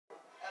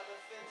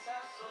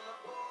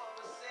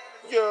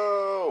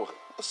Yo,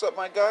 what's up,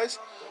 my guys?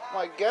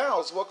 My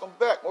gals, welcome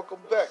back. Welcome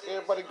back.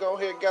 Everybody go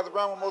ahead and gather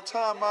around one more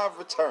time. I've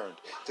returned.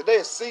 Today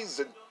is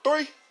season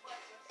 3,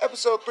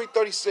 episode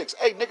 336.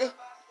 Hey, nigga,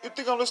 you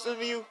think I'm listening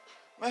to you?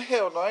 Man,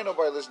 hell no, ain't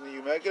nobody listening to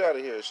you, man. Get out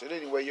of here, shit.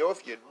 Anyway, yo,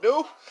 if you're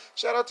new,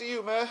 shout out to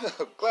you, man.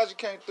 Glad you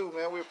came through,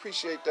 man. We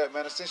appreciate that,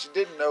 man. And since you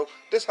didn't know,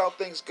 this how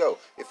things go.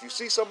 If you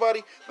see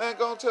somebody, man,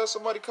 go and tell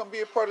somebody, come be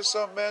a part of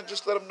something, man.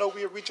 Just let them know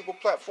we're a reachable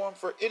platform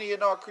for any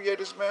and all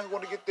creators, man, who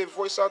want to get their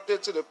voice out there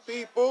to the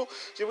people.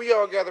 See, we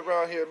all gather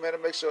around here, man, to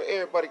make sure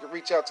everybody can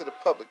reach out to the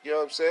public, you know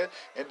what I'm saying?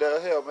 And,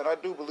 hell, man, I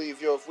do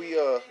believe, yo, if we,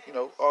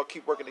 all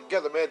keep working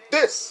together, man,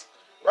 this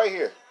right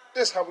here,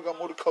 this is how we're going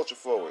to move the culture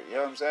forward. You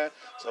know what I'm saying?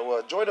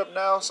 So join up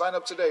now. Sign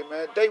up today,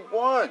 man. Day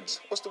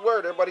ones. What's the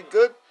word? Everybody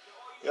good?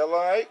 Y'all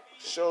all right?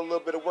 Show a little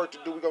bit of work to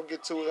do. We're going to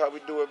get to it, how we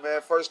do it, man.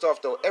 First off,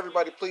 though,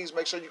 everybody please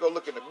make sure you go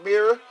look in the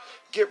mirror.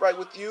 Get right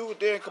with you.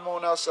 Then come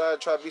on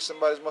outside. Try to be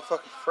somebody's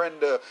motherfucking friend,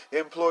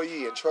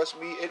 employee. And trust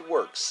me, it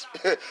works.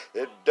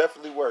 It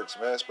definitely works,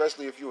 man.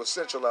 Especially if you're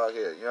essential out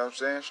here. You know what I'm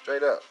saying?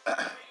 Straight up.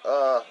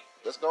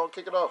 Let's go and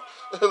kick it off.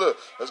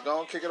 Let's go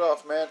and kick it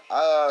off, man.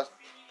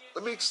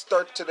 Let me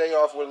start today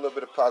off with a little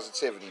bit of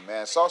positivity,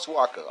 man. Sauce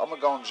Walka. I'm going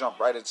to go and jump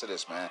right into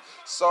this, man.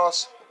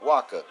 Sauce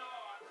Walka.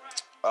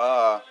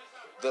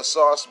 The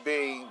sauce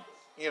being,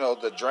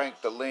 the drink,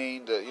 the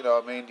lean,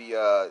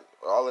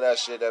 all of that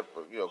shit, that,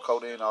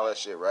 codeine, all that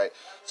shit, right?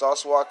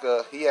 Sauce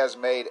Walka, he has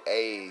made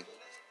a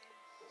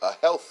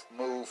health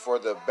move for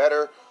the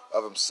better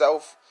of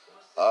himself,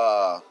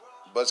 but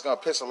it's going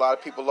to piss a lot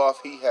of people off.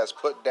 He has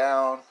put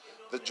down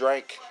the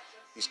drink.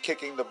 He's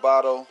kicking the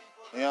bottle.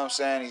 You know what I'm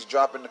saying? He's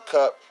dropping the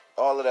cup.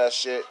 All of that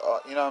shit,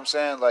 you know what I'm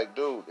saying? Like,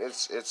 dude,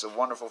 it's a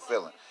wonderful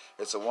feeling.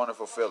 It's a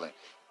wonderful feeling.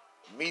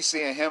 Me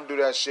seeing him do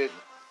that shit,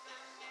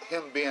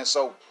 him being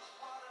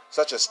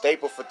such a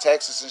staple for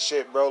Texas and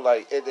shit, bro.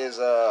 Like, it is,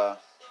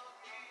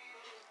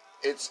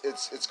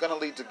 it's gonna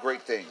lead to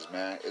great things,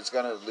 man. It's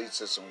gonna lead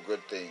to some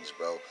good things,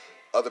 bro.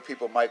 Other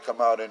people might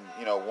come out and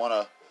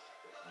wanna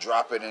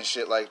drop it and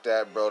shit like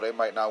that, bro. They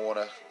might not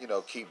wanna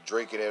keep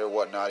drinking it or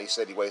whatnot. He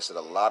said he wasted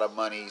a lot of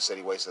money. He said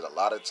he wasted a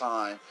lot of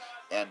time,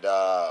 and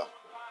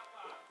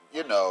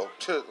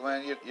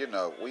man,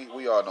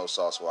 we all know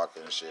Sauce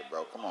Walka and shit,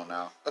 bro. Come on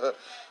now.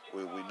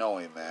 we know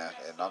him, man.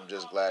 And I'm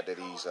just glad that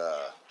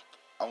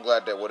I'm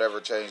glad that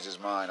whatever changed his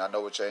mind, I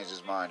know it changed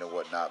his mind and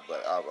whatnot,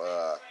 but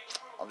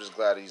I'm just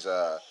glad he's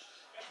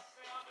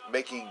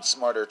making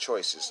smarter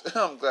choices.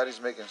 I'm glad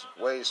he's making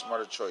way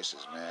smarter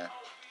choices, man.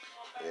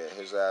 Yeah,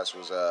 his ass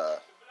was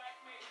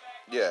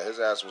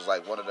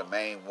like one of the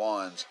main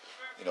ones,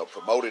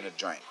 promoting the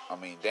drink. I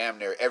mean, damn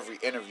near every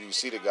interview you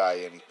see the guy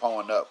in, he's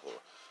pulling up, or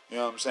you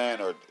know what I'm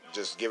saying, or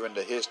just giving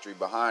the history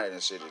behind it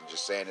and shit, and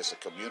just saying it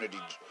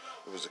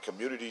was a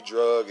community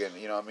drug, and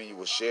you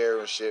would share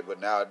and shit.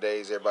 But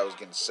nowadays, everybody was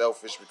getting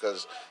selfish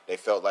because they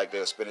felt like they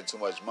were spending too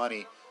much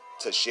money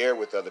to share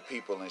with other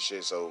people and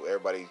shit. So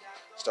everybody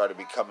started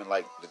becoming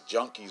like the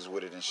junkies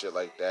with it and shit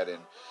like that.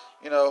 And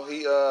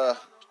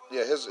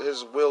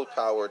his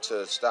willpower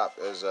to stop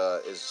is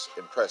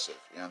impressive.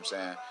 You know what I'm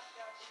saying?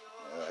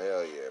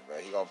 Hell yeah,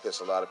 man. He gonna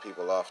piss a lot of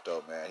people off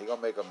though, man. He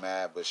gonna make them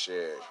mad, but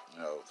shit,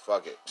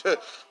 fuck it.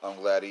 I'm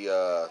glad he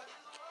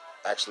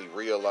actually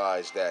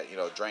realized that,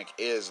 drink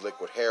is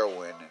liquid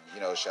heroin,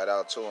 and shout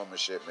out to him and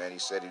shit, man. He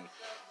said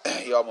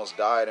he almost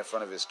died in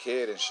front of his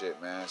kid and shit,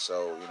 man.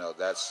 So,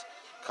 that's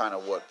kind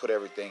of what put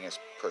everything in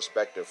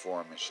perspective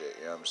for him and shit,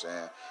 you know what I'm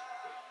saying?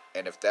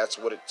 And if that's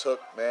what it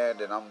took, man,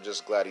 then I'm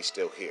just glad he's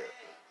still here.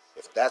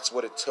 If that's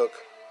what it took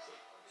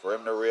for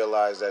him to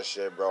realize that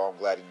shit, bro, I'm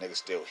glad he nigga's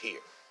still here.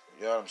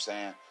 You know what I'm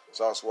saying?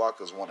 Sauce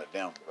Walka's one of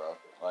them, bro.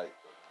 Like,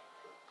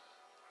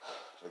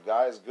 the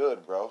guy is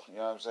good, bro. You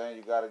know what I'm saying?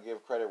 You gotta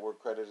give credit where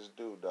credit is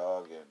due,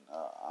 dog. And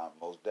I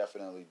most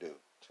definitely do.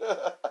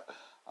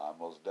 I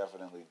most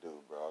definitely do,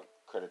 bro. I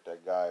credit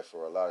that guy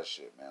for a lot of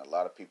shit, man. A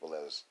lot of people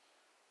has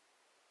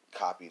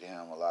copied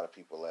him. A lot of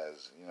people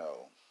has,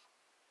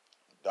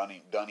 done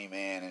him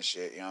in and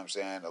shit. You know what I'm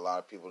saying? A lot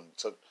of people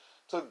took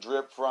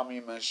drip from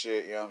him and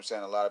shit. You know what I'm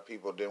saying? A lot of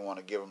people didn't want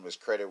to give him his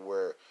credit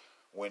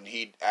when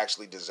he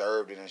actually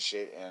deserved it and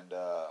shit. And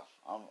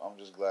I'm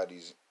just glad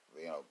he's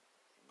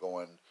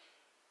going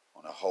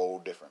on a whole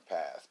different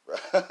path, bro.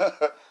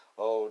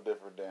 Whole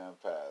different damn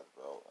path,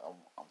 bro.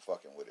 I'm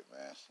fucking with it,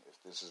 man.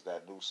 If this is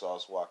that new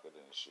Sauce Walka,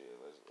 then shit,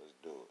 let's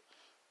do it.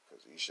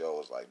 Cause he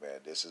shows like,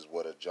 man, this is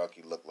what a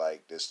junkie look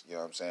like. This, you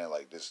know what I'm saying?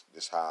 Like this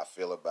how I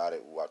feel about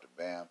it. After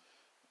bam,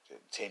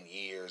 10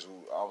 years.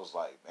 I was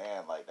like,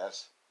 man, like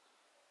that's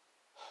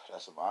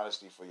some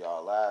honesty for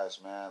y'all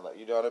last, man. Like,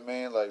 you know what I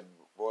mean? Like,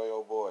 boy,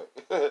 oh boy.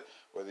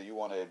 Whether you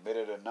want to admit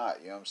it or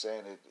not, you know what I'm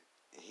saying?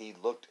 He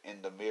looked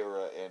in the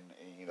mirror and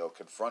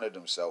confronted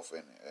himself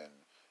and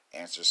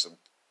answered some,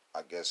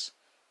 I guess,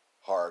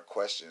 hard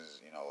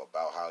questions,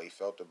 about how he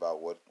felt about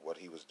what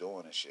he was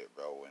doing and shit,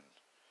 bro. And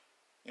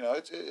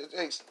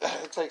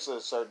it takes a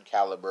certain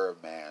caliber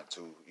of man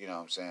to,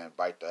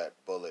 bite that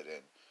bullet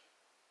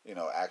and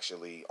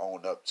actually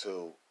own up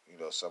to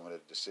some of the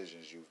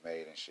decisions you've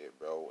made and shit,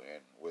 bro.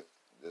 And with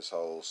this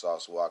whole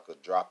Sauce Walka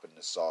dropping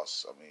the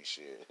sauce. I mean,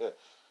 shit,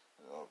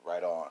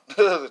 right on,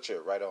 the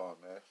trip, right on,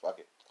 man. Fuck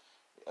it.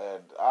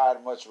 And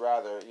I'd much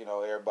rather,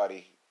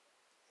 everybody,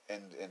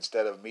 and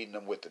instead of meeting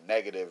them with the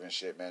negative and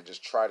shit, man,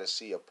 just try to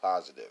see a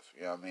positive.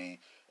 You know what I mean?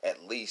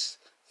 At least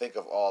think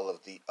of all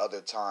of the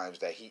other times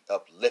that he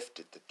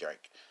uplifted the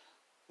drink.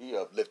 He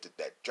uplifted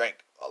that drink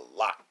a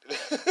lot.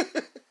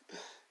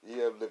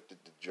 He uplifted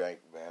the drink,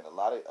 man. A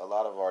lot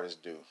of artists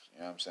do. You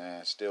know what I'm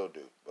saying? Still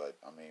do. But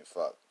I mean,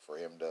 fuck, for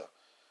him to,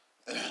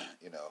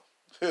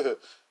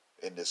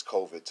 in this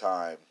COVID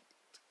time,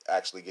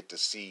 actually get to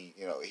see,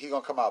 he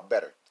gonna come out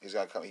better. He's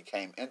gonna come. He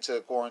came into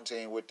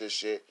quarantine with this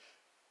shit.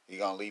 He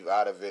gonna leave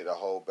out of it a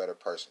whole better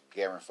person,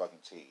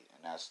 guaranteed.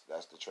 And that's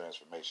the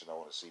transformation I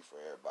want to see for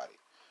everybody.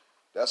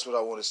 That's what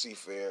I want to see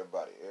for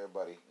everybody.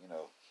 Everybody,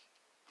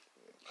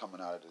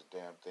 coming out of this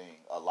damn thing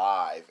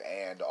alive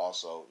and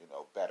also,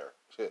 better.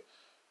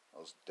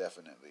 Most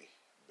definitely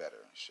better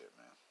and shit,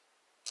 man.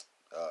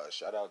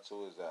 Shout out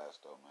to his ass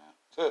though,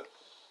 man.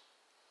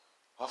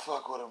 I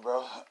fuck with him,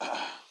 bro.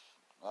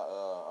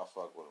 I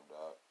fuck with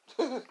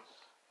him, dog.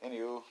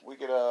 Anywho, we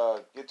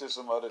could get to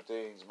some other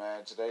things,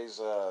 man. Today's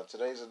a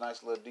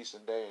nice little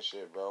decent day and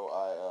shit, bro.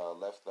 I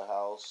left the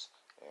house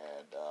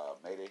and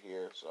made it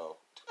here, so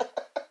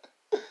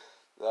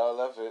I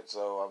left it.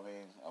 So I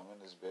mean, I'm in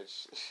this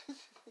bitch.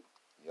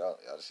 y'all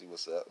see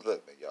what's up.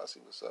 Look, man, y'all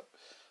see what's up.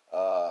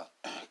 A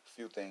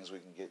few things we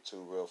can get to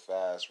real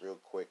fast, real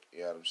quick.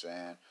 You know what I'm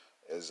saying?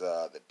 Is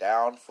the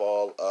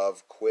downfall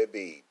of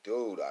Quibi,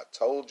 dude. I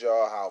told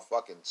y'all how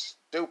fucking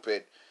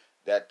stupid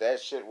that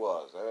shit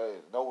was.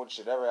 No one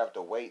should ever have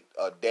to wait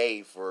a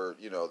day for,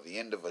 the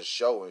end of a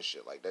show and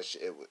shit. Like, that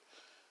shit, it would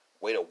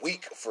wait a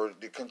week for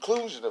the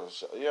conclusion of a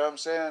show. You know what I'm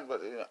saying?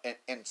 But,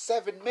 in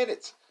 7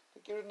 minutes.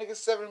 Give a nigga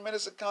 7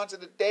 minutes of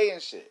content a day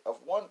and shit. Of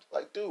one,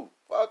 like, dude,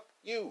 fuck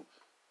you.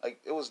 Like,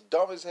 it was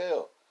dumb as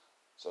hell.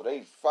 So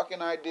they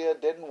fucking idea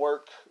didn't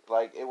work.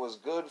 Like, it was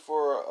good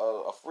for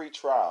a free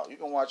trial. You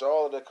can watch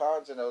all of the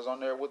content that was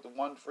on there with the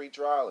one free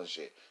trial and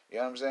shit. You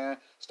know what I'm saying?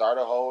 Start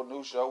a whole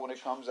new show when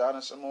it comes out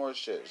and some more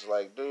shit. It's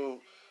like, dude,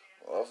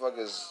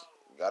 motherfuckers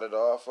got it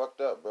all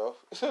fucked up, bro.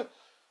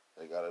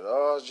 They got it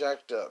all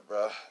jacked up,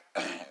 bro.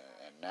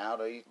 And now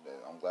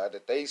I'm glad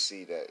that they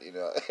see that, it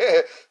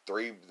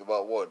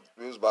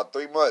was about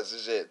 3 months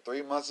and shit.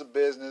 3 months of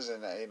business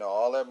and,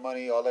 all that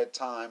money, all that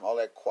time, all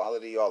that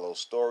quality, all those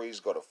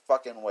stories go to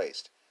fucking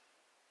waste.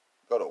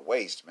 Go to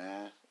waste,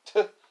 man.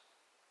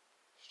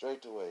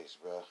 Straight to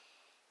waste, bro.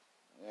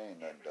 It ain't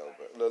nothing dope,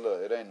 bro.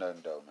 Look, it ain't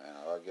nothing dope, man.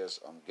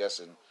 I'm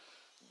guessing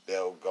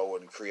they'll go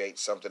and create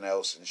something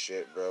else and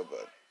shit, bro,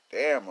 but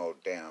damn,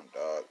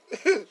 dog.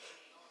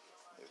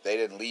 They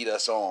didn't lead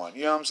us on.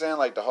 You know what I'm saying?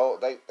 Like,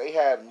 they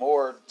had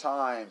more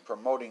time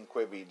promoting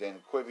Quibi than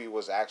Quibi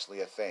was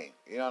actually a thing.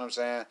 You know what I'm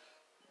saying?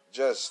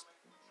 Just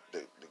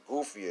the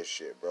goofiest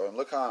shit, bro. And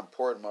look how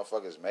important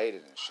motherfuckers made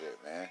it and shit,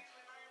 man.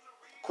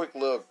 Quick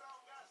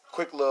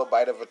little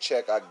bite of a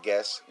check, I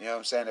guess. You know what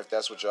I'm saying? If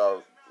that's what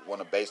y'all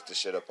want to base the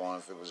shit up on.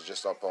 If it was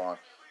just up on,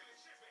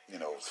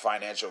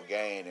 financial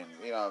gain and,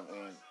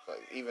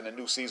 like, even the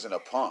new season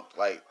of Punk'd,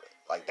 like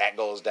that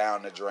goes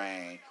down the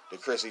drain. The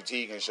Chrissy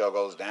Teigen show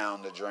goes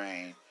down the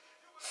drain.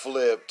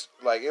 Flipped.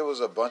 Like, it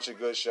was a bunch of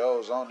good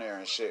shows on there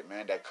and shit,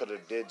 man, that could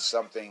have did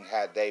something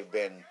had they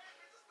been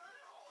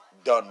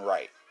done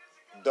right.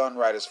 Done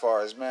right as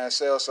far as, man,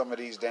 sell some of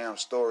these damn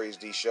stories,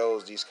 these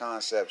shows, these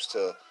concepts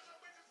to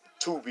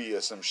Tubi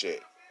or some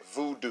shit.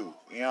 Voodoo.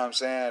 You know what I'm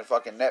saying?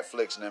 Fucking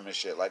Netflix and them and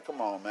shit. Like,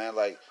 come on, man.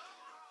 Like,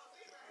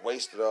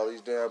 wasted all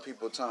these damn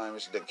people time.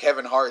 It's the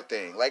Kevin Hart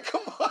thing. Like,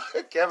 come on.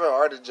 Kevin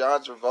Hart and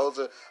John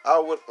Travolta.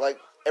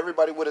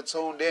 Everybody would have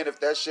tuned in if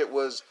that shit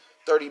was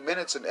 30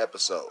 minutes an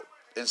episode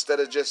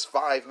instead of just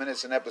 5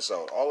 minutes an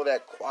episode. All of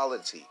that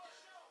quality.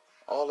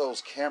 All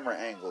those camera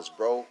angles,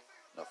 bro.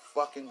 The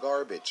fucking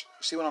garbage.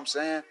 You see what I'm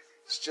saying?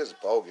 It's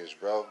just bogus,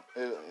 bro.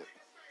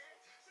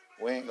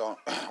 We're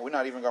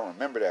not even gonna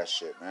remember that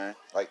shit, man.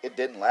 Like, it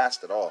didn't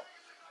last at all.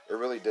 It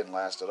really didn't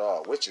last at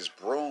all. Witches'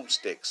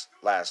 broomsticks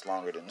last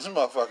longer than these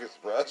motherfuckers,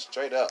 bro.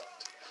 Straight up.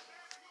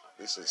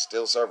 This is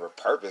still serve a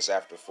purpose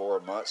after 4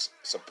 months.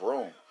 It's a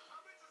broom.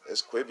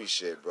 It's Quibi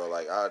shit, bro.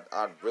 Like, I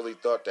really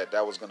thought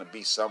that was going to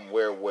be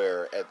somewhere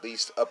where at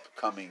least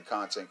upcoming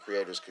content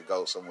creators could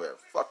go somewhere.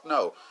 Fuck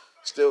no.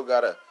 Still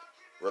got to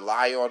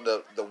rely on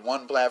the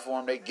one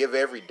platform they give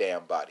every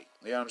damn body.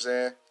 You know what I'm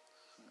saying?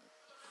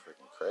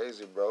 Freaking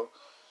crazy, bro.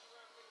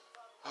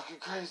 Fucking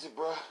crazy,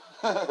 bro.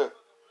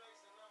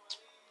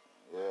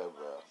 Yeah,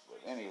 bro.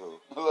 But anywho,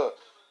 look,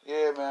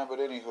 yeah, man. But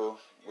anywho,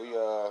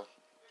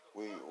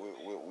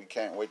 we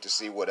can't wait to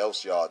see what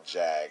else y'all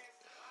jag.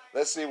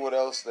 Let's see what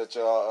else that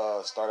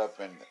y'all start up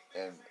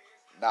and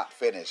not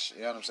finish.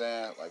 You know what I'm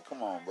saying? Like,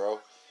 come on,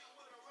 bro.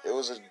 It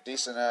was a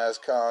decent ass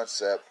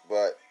concept,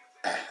 but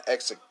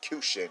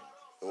execution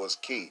was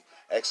key.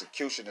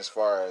 Execution, as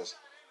far as,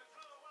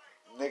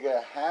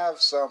 nigga, have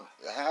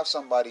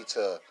somebody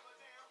to.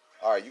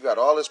 All right, you got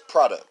all this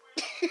product.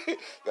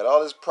 Got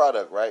all this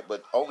product, right?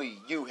 But only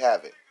you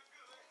have it.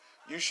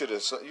 You should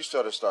have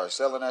started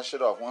selling that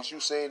shit off. Once you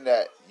saying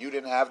that you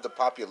didn't have the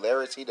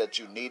popularity that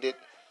you needed,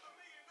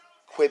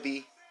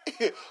 Quibi,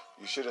 you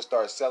should have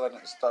started selling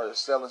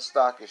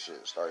stock and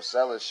shit. Start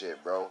selling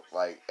shit, bro.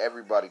 Like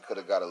everybody could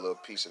have got a little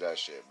piece of that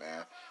shit,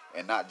 man.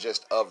 And not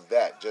just of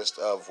that, just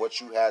of what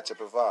you had to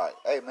provide.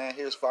 Hey man,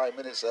 here's 5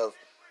 minutes of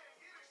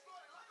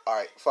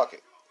alright, fuck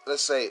it.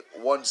 Let's say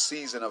one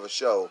season of a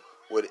show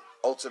would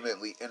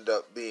ultimately end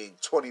up being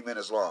 20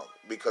 minutes long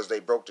because they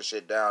broke the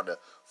shit down to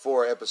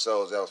 4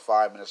 episodes that was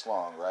 5 minutes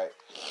long, right?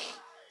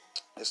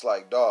 It's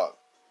like, dog,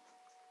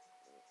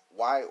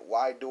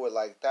 why do it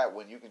like that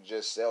when you can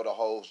just sell the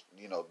whole,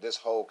 this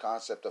whole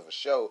concept of a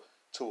show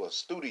to a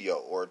studio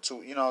or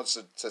to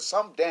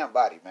some damn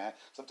body, man.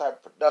 Some type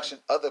of production,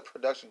 other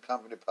production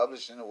company,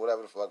 publishing or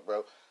whatever the fuck,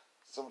 bro.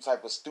 Some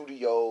type of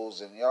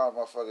studios and y'all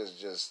motherfuckers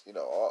just,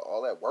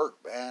 all that work,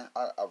 man.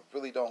 I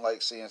really don't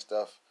like seeing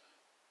stuff.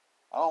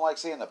 I don't like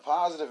seeing the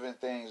positive in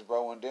things,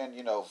 bro. And then,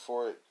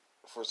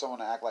 for someone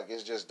to act like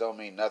it just don't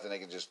mean nothing, they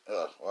can just,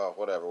 well,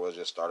 whatever, we'll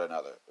just start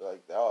another.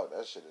 Like, oh,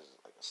 that shit is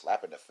like a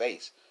slap in the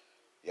face.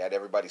 You had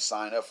everybody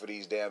sign up for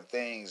these damn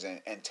things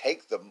and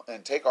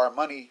take our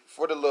money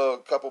for the little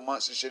couple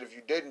months and shit if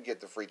you didn't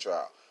get the free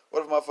trial.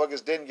 What if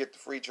motherfuckers didn't get the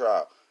free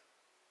trial?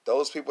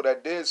 Those people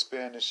that did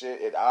spend the shit,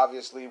 it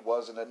obviously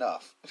wasn't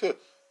enough. It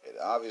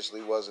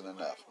obviously wasn't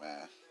enough,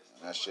 man.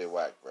 And that shit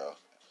whack, bro.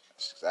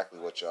 That's exactly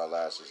what y'all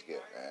asses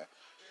get, man.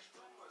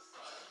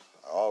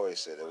 I always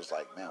said it was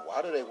like, man,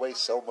 why do they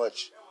waste so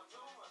much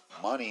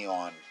money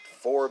on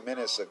 4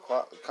 minutes of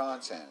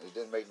content? It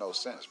didn't make no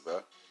sense,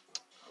 bro.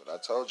 But I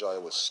told y'all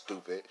it was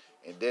stupid.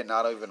 And then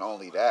not even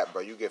only that,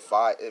 bro. You get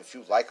if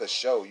you like a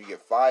show, you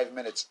get 5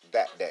 minutes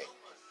that day.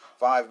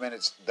 5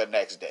 minutes the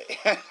next day.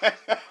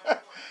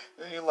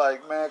 And you're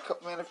like, man,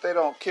 if they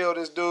don't kill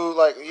this dude,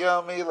 like, you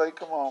know what I mean? Like,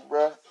 come on,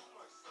 bro.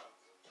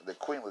 The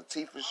Queen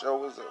Latifah show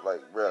was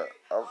like, bro,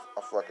 I'm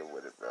fucking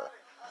with it, bro.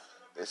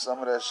 There's some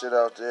of that shit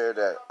out there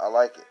that I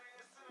like it.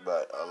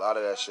 But a lot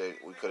of that shit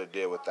we could have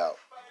did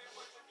without.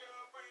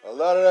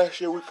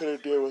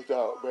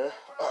 Man.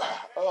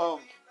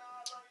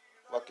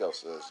 What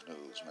else is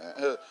news,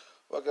 man?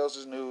 What else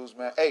is news,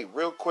 man? Hey,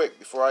 real quick,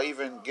 before I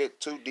even get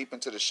too deep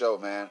into the show,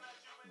 man.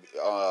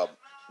 I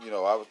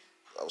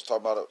was talking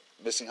about a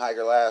missing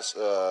hiker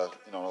the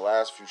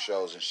last few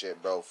shows and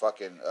shit, bro.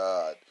 Fucking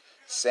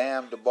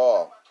Sam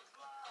DeBall.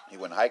 He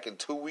went hiking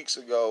 2 weeks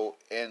ago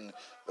in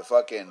the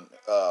fucking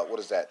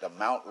the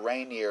Mount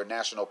Rainier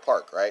National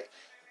Park, right?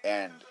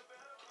 And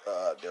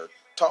they're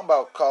talking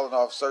about calling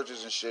off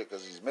searches and shit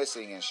because he's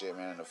missing and shit,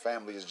 man. And the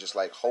family is just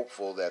like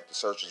hopeful that the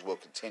searches will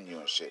continue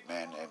and shit,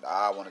 man. And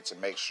I wanted to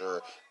make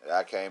sure that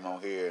I came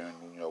on here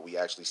and we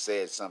actually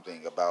said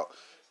something about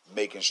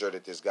making sure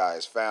that this guy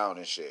is found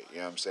and shit. You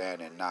know what I'm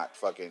saying? And not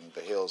fucking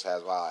the hills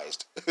has eyes,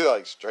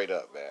 like straight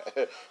up,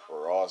 man.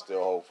 We're all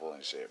still hopeful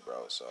and shit,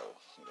 bro. So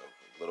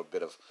a little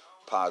bit of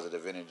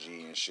positive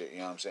energy and shit. You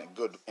know what I'm saying?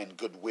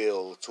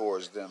 Goodwill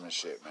towards them and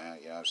shit, man.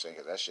 You know what I'm saying?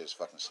 Because that shit's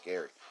fucking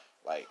scary.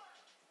 Like.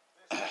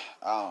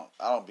 I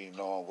don't be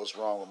knowing what's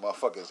wrong with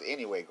motherfuckers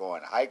anyway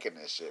going hiking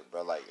and shit,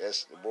 bro. Like,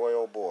 that's boy,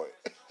 oh boy.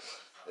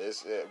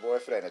 Boy,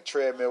 if it ain't a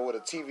treadmill with a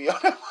TV on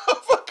that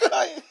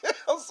motherfucker,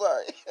 I'm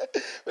sorry.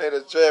 Man,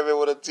 a treadmill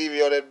with a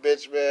TV on that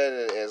bitch,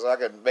 man, and so I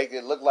can make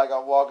it look like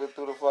I'm walking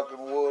through the fucking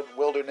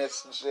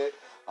wilderness and shit.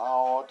 I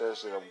don't want that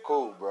shit. I'm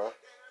cool, bro.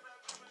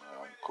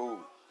 I'm cool.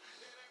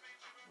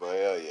 But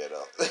hell yeah,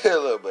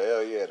 though. But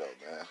hell yeah, though,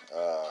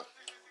 man.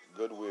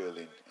 Goodwill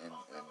and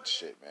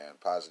shit, man.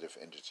 Positive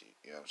energy,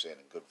 you know what I'm saying?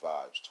 And good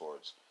vibes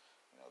towards,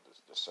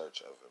 the search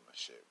of him and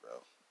shit,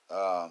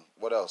 bro.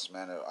 What else,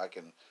 man, I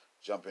can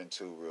jump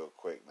into real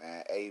quick,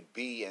 man?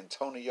 AB,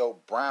 Antonio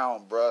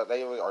Brown, bro.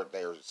 They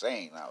are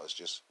saying now, it's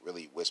just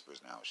really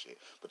whispers now and shit.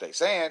 But they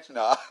saying,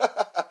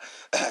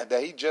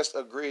 that he just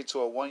agreed to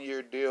a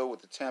 1-year deal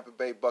with the Tampa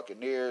Bay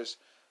Buccaneers.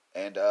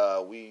 And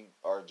we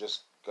are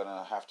just going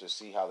to have to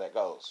see how that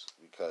goes.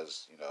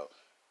 Because,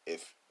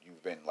 if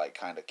you've been like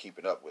kind of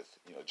keeping up with,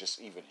 just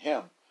even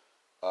him,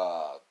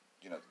 the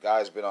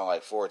guy's been on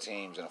like 4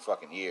 teams in a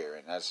fucking year,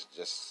 and that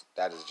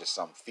is just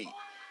some feat.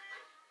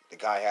 The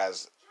guy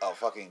has a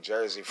fucking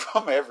jersey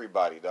from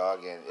everybody,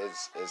 dog, and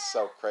it's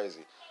so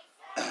crazy.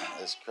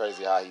 It's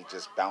crazy how he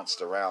just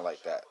bounced around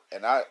like that.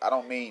 And I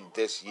don't mean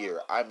this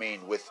year. I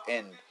mean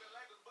within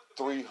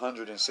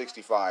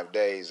 365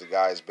 days, the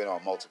guy's been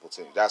on multiple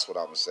teams. That's what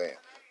I'm saying.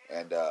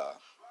 And I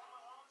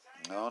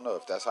don't know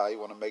if that's how you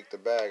want to make the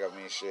bag. I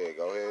mean, shit,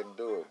 go ahead and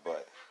do it.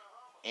 But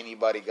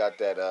anybody got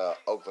that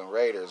Oakland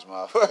Raiders,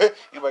 motherfucker?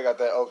 Anybody got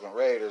that Oakland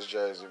Raiders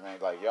jersey, man?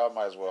 Like, y'all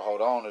might as well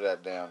hold on to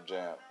that damn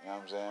jam. You know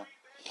what I'm saying?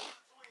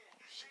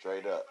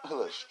 Straight up.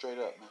 Look, straight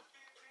up,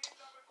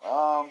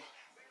 man.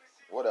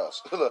 What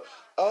else? Look,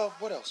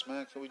 what else,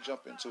 man? Can we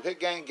jump into Hit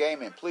Gang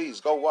Gaming? Please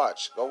go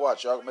watch.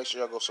 Y'all make sure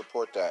y'all go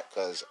support that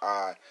because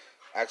I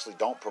actually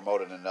don't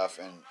promote it enough,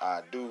 and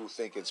I do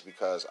think it's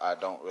because I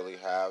don't really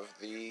have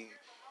the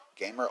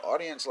gamer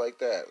audience like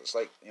that. It's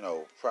like,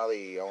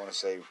 probably, I want to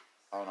say,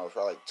 I don't know,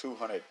 probably like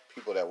 200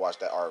 people that watch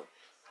that are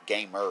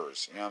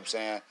gamers, you know what I'm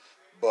saying?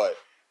 But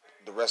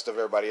the rest of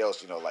everybody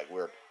else, like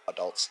we're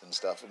adults and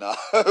stuff. No,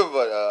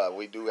 but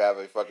we do have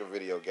a fucking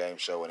video game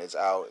show, and it's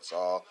out. It's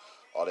all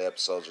the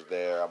episodes are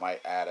there. I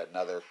might add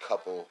another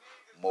couple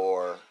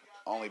more,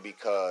 only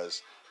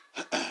because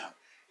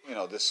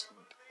this.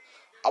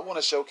 I want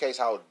to showcase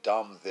how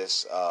dumb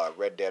this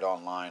Red Dead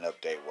Online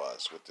update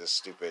was with this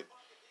stupid,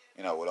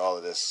 with all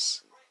of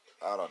this.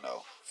 I don't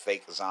know,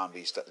 fake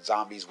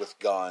zombies with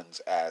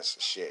guns as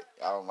shit.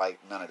 I don't like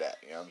none of that.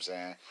 You know what I'm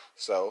saying?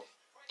 So,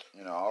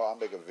 I'll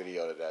make a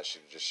video of that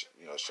shit, just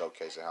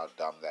showcasing how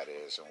dumb that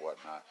is and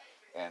whatnot,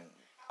 and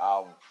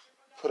I'll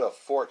put a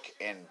fork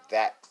in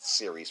that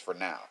series for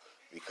now,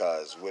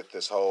 because with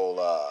this whole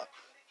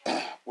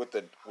with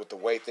the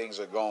way things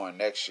are going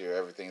next year,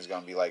 everything's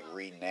gonna be like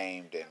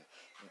renamed and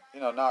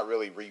not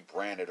really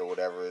rebranded or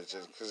whatever. It's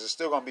just because it's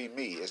still gonna be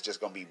me. It's just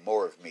gonna be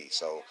more of me.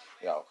 So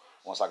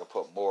once I can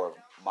put more of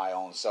my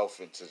own self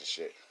into the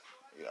shit,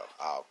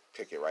 I'll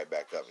pick it right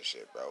back up and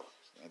shit, bro.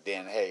 And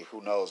then hey,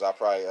 who knows? I'll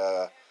probably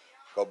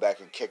go back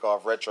and kick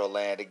off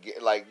Retroland and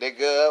get like,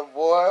 nigga,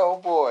 boy, oh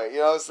boy, you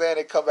know what I'm saying?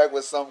 And come back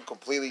with something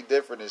completely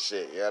different and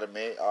shit. You know what I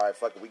mean? All right,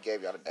 fuck it, we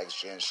gave y'all the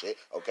next gen shit.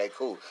 Okay,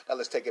 cool. Now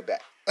let's take it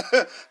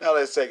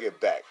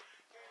back.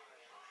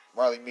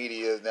 Marley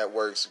Media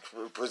Networks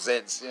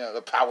presents,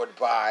 the powered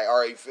by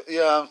RA, you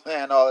know what I'm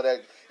saying? All of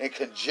that in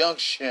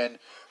conjunction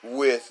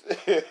with,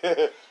 you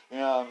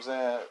know what I'm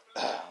saying?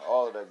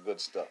 All of that good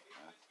stuff,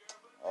 man.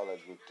 All that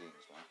good things,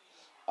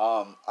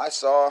 man. I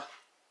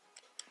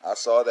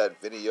saw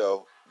that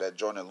video that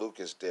Jordan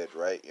Lucas did,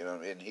 right?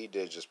 And he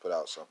did just put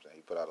out something.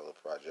 He put out a little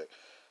project.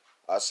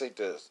 I think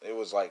it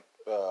was like,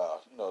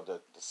 the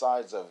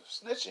sides of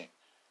snitching.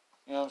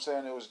 You know what I'm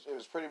saying? It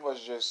was pretty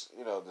much just,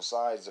 the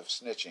sides of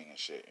snitching and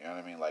shit. You know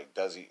what I mean? Like,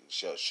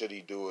 should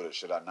he do it or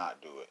should I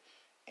not do it?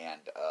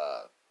 And,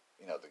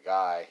 the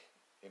guy,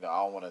 I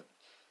don't want to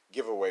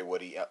give away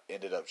what he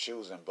ended up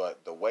choosing,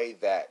 but the way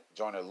that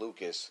Jordan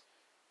Lucas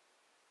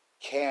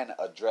can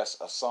address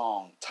a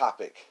song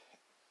topic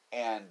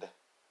and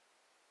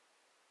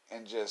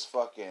just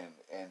fucking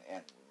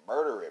and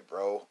murder it,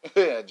 bro,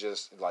 and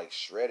just like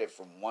shred it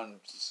from one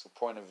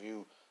point of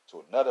view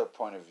to another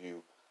point of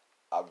view.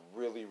 I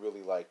really,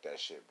 really like that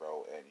shit,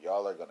 bro. And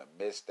y'all are gonna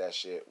miss that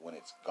shit when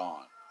it's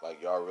gone.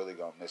 Like, y'all really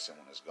gonna miss it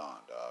when it's gone,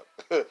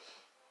 dog.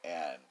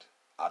 And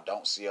I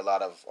don't see a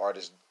lot of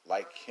artists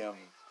like him,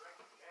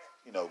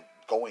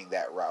 going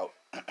that route.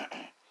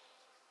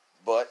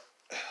 But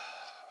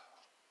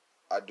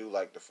I do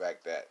like the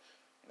fact that,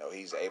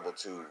 he's able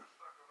to,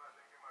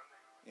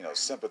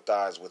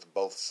 sympathize with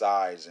both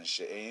sides and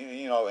shit,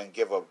 and, and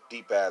give a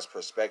deep-ass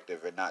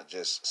perspective and not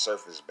just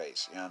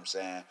surface-based. You know what I'm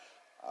saying?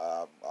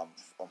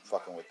 I'm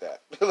fucking with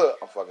that.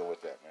 I'm fucking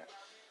with that, man.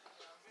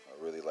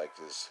 I really like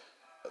this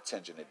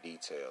attention to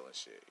detail and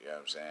shit. You know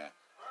what I'm saying?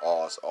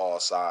 All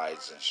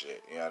sides and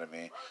shit. You know what I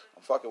mean?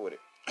 I'm fucking with it.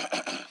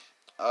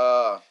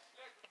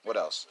 What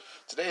else?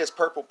 Today is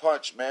Purple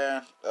Punch,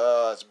 man.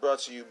 It's brought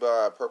to you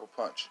by Purple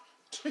Punch.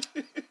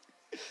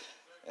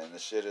 And the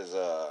shit is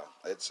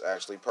it's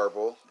actually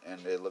purple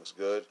and it looks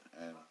good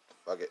and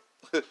fuck it.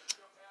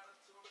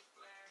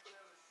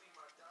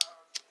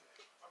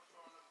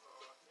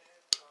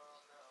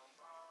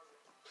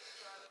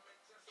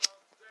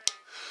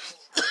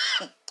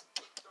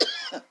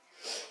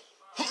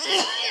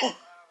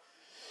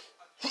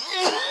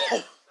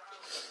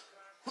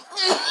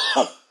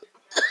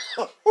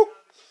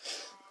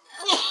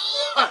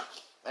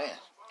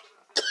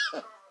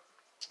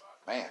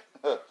 Man.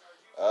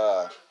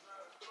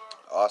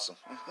 Awesome.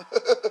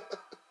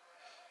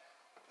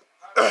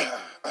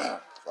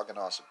 Fucking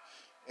awesome.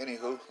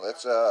 Anywho,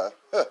 let's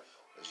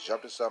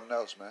jump to something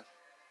else, man.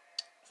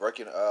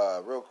 Freaking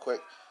real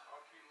quick,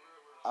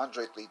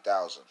 Andre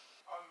 3000.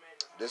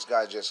 This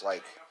guy just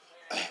like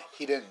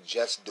he didn't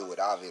just do it,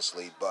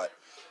 obviously, but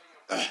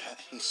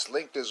he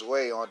slinked his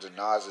way onto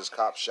Nas's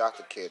 "Cop Shot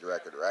the Kid"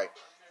 record, right?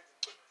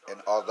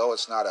 And although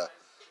it's not a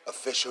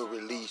official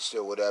release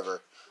or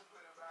whatever,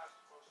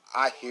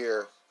 I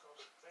hear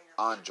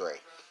Andre.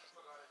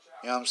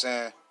 You know what I'm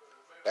saying?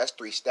 That's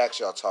 3 stacks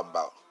y'all talking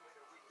about.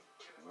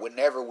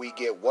 Whenever we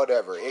get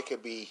whatever, it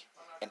could be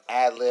an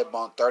ad lib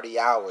on 30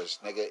 hours,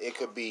 nigga. It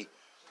could be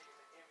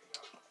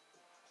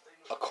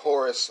a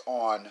chorus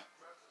on.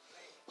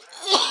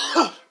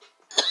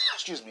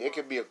 Excuse me. It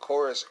could be a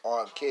chorus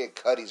on Kid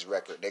Cudi's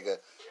record, nigga.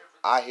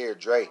 I hear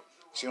Dre.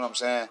 See what I'm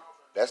saying?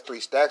 That's 3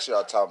 stacks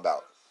y'all talking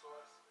about.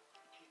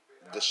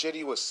 The shit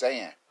he was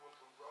saying.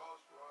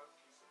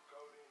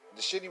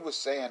 The shit he was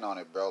saying on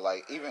it, bro.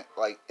 Like, even,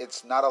 like,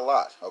 it's not a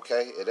lot,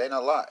 okay? It ain't a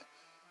lot.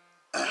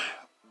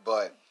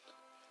 But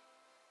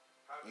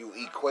you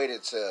equate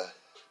it to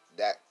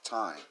that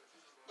time.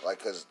 Like,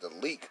 because the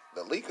leak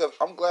of,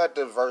 I'm glad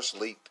the verse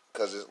leaked,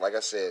 because, like I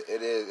said,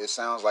 it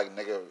sounds like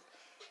nigga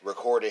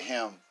recorded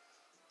him,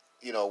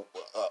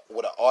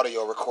 with an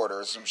audio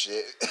recorder or some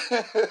shit.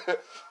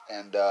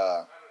 And,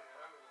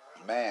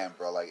 man,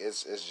 bro, like,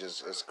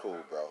 it's cool,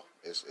 bro.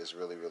 It's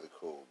really, really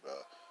cool, bro.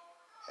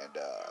 And,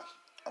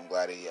 I'm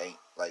glad he ain't,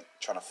 like,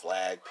 trying to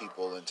flag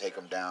people and take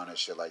them down and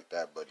shit like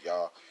that. But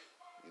y'all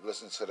You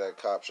listen to that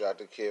Cop Shot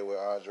the Kid with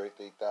Andre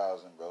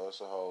 3000, bro.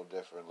 It's a whole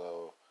different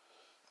little.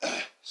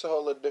 It's a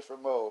whole little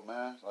different mode,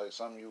 man. Like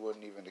something you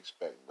wouldn't even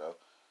expect, bro.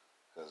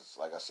 Because,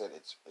 like I said,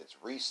 it's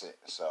recent,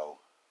 so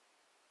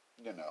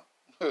you know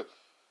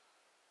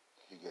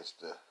he gets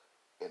to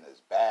in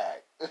his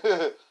bag.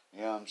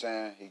 You know what I'm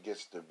saying? He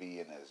gets to be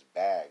in his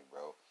bag,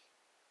 bro.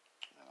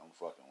 And I'm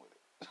fucking with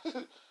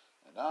it.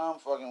 And I'm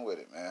fucking with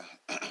it, man.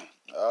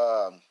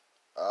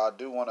 I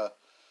do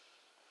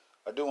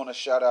wanna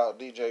shout out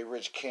DJ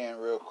Rich Ken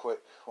real quick,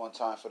 one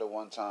time for the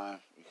one time,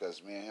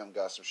 because me and him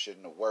got some shit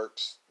in the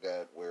works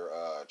that we're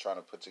trying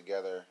to put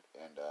together,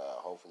 and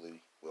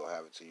hopefully we'll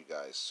have it to you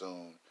guys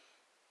soon,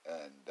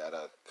 and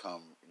that'll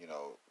come,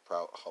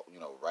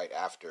 right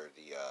after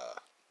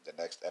the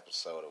next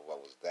episode of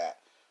What Was That.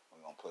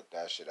 We're gonna put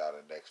that shit out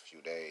in the next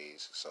few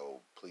days,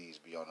 so please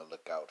be on the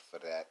lookout for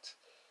that.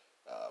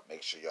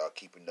 Make sure y'all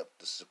keeping up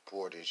the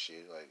support and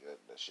shit. Like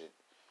that shit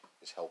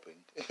is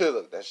helping.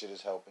 Look, that shit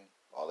is helping.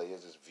 All it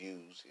is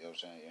views. You know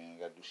what I'm saying? You ain't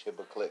gotta do shit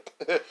but click.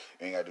 You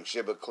ain't gotta do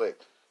shit but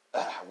click.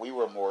 We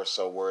were more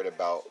so worried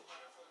about,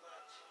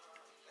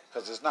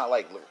 because it's not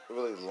like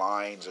really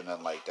lines or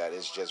nothing like that.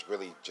 It's just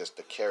really just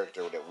the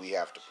character that we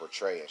have to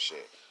portray and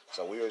shit.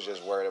 So we was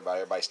just worried about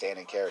everybody staying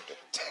in character.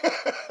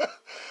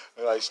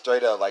 Like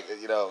straight up, like,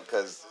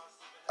 because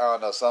I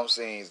don't know, some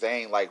scenes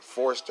they ain't like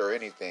forced or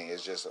anything.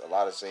 It's just a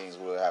lot of scenes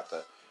we run,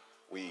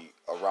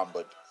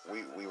 but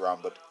you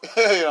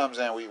know what I'm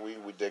saying?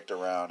 We dicked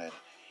around and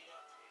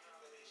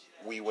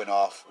we went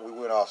off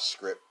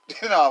script.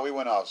 We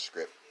went off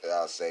script,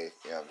 I'll say,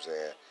 you know what I'm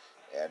saying?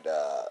 And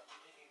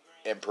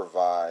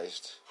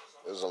improvised.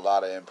 There's a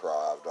lot of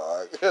improv,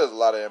 dog. There's a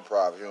lot of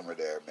improv humor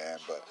there, man,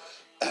 but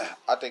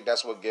I think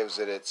that's what gives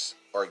it its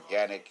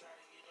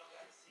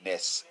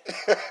organicness.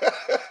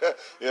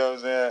 You know what I'm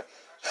saying?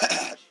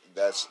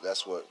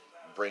 That's what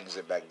brings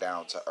it back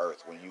down to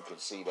earth, when you can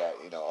see that,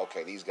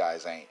 okay, these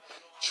guys ain't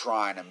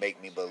trying to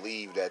make me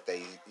believe that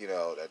they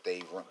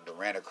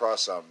ran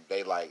across something.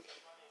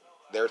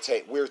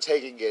 We're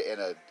taking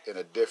it in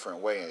a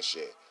different way and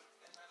shit.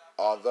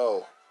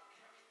 Although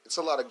it's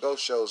a lot of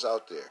ghost shows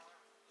out there.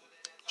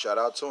 Shout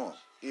out to them.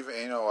 Even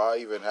I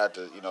even had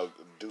to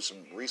do some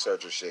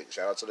research or shit.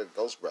 Shout out to the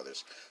Ghost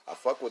Brothers. I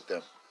fuck with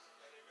them.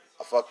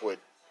 I fuck with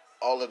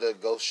all of the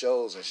ghost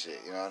shows and shit.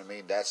 You know what I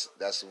mean? That's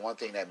one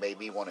thing that made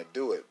me want to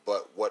do it.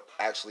 But what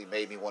actually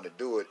made me want to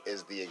do it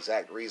is the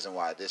exact reason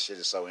why this shit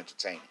is so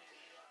entertaining.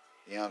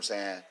 You know what I'm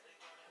saying?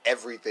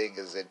 Everything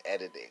is in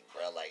editing,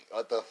 bro. Like,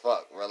 what the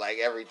fuck, bro? Like,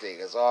 everything.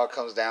 It all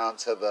comes down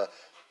to the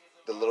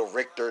little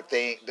Richter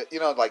thing.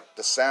 Like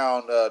the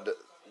sound, the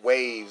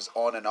waves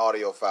on an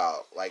audio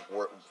file. Like,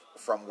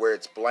 from where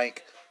it's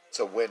blank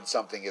to when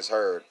something is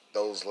heard.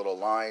 Those little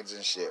lines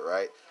and shit,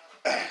 right?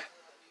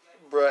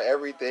 Bruh,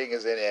 everything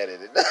is in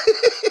editing.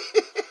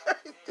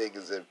 Everything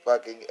is in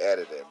fucking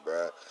editing,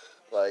 bruh.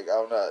 Like,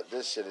 I'm not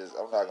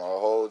gonna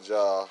hold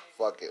y'all.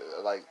 Fuck it.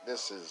 Like,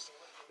 this is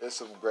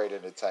some great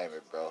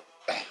entertainment, bro.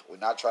 We're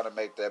not trying to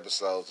make the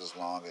episodes as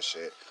long as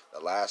shit. The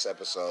last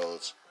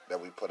episodes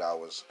that we put out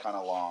was kind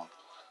of long.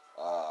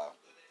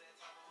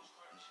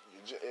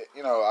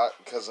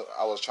 Because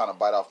I was trying to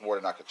bite off more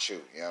than I could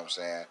chew. You know what I'm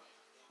saying?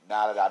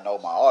 Now that I know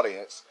my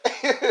audience,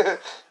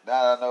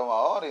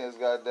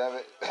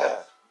 goddammit,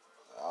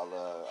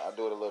 I'll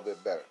do it a little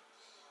bit better.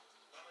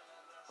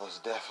 Let's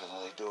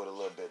definitely do it a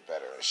little bit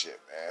better and shit,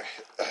 man.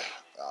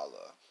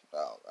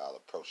 I'll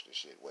approach this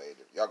shit way.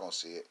 Y'all gonna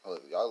see it.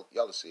 Y'all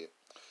will see it.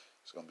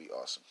 It's gonna be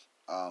awesome.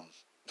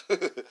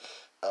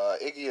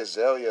 Iggy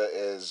Azalea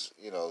is,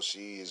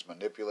 she's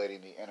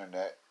manipulating the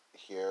internet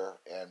here,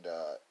 and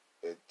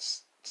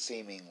it's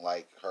seeming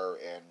like her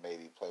and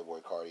maybe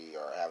Playboy Cardi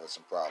are having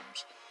some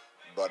problems.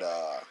 But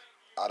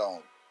I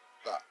don't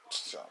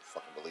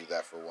fucking believe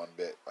that for one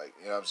bit. Like,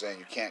 you know what I'm saying?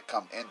 You can't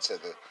come into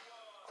the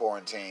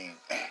quarantine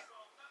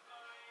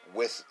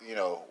with,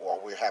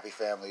 we're happy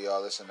family,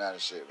 all this and that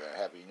and shit, man.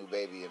 Happy new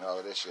baby and all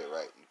of this shit,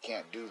 right? You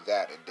can't do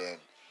that and then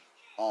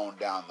on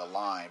down the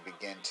line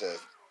begin to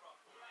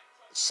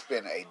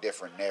spin a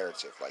different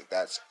narrative. Like,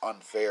 that's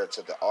unfair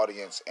to the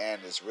audience,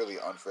 and it's really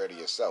unfair to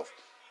yourself.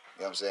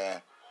 You know what I'm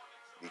saying?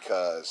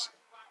 Because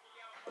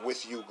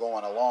with you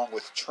going along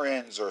with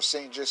trends or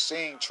seeing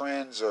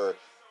trends or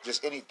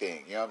just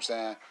anything, you know what I'm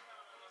saying?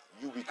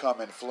 You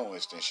become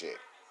influenced and shit.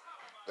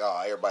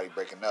 Oh, everybody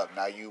breaking up.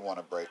 Now you want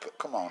to break up.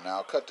 Come on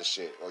now, cut the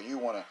shit. Or you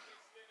want to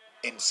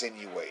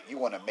insinuate. You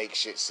want to make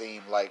shit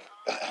seem like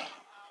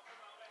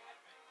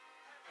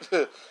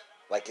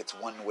like it's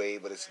one way,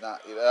 but it's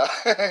not. You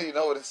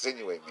know what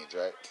insinuate means,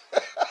 right?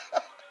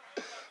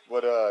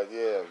 But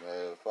yeah,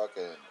 man,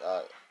 fucking.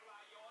 I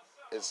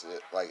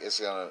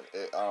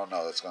don't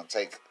know. It's gonna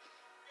take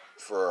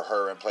for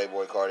her and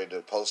Playboy Cardi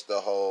to post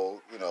the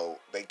whole,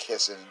 they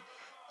kissing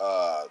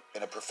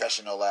in a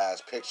professional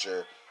ass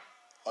picture.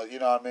 You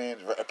know what I mean?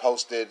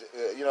 Posted,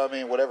 you know what I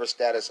mean? Whatever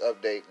status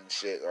update and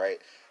shit, right?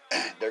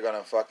 They're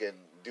gonna fucking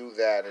do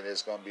that, and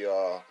it's gonna be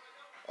all,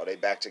 they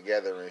back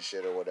together and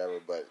shit or whatever.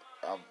 But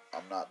I'm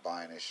not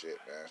buying this shit,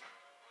 man.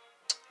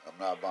 I'm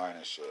not buying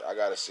this shit. I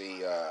gotta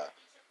see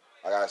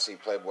I gotta see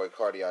Playboy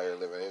Cardi out here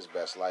living his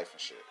best life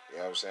and shit. You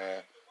know what I'm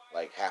saying?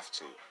 Like, have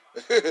to.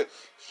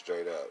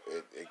 Straight up.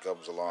 It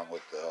comes along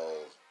with the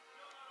whole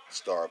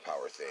star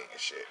power thing and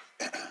shit.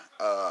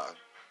 uh,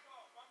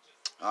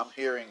 I'm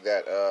hearing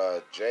that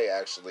Jay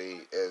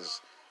actually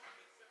is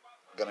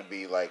gonna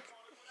be like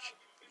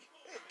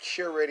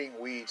curating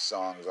weed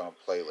songs on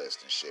a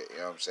playlist and shit. You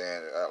know what I'm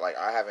saying? Like,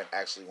 I haven't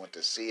actually went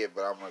to see it,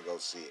 but I'm gonna go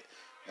see it.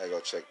 I gotta go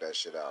check that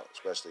shit out,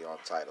 especially on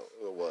Tidal.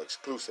 Well,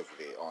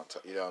 exclusively on,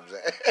 you know what I'm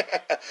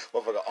saying?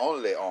 Motherfucker,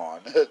 only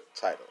on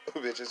Tidal,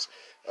 bitches.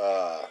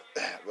 But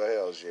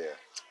hell's yeah.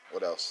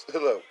 What else?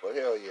 Look, but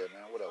hell yeah,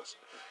 man. What else?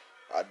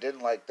 I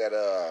didn't like that.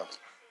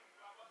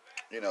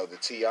 The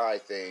Ti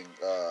thing.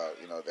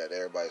 That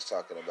everybody's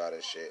talking about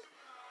and shit.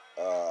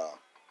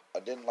 I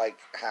didn't like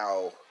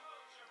how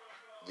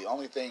the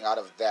only thing out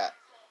of that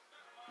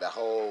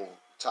whole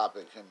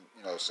topic, him,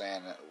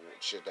 saying that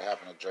shit that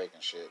happened to Drake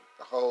and shit.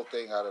 The whole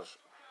thing out of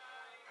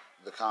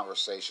the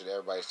conversation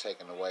everybody's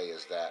taking away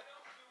is that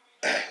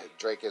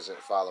Drake isn't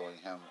following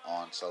him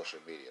on social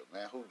media.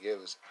 Man, who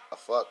gives a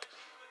fuck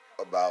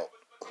about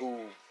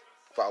who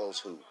follows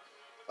who?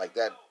 Like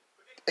that.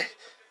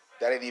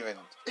 That ain't even.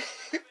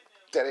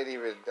 That ain't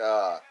even.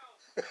 That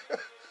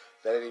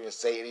didn't even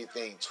say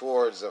anything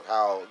towards of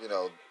how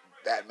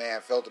that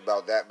man felt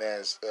about that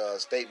man's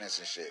statements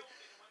and shit.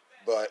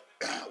 But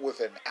with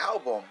an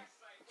album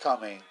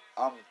coming,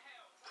 I'm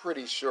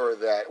pretty sure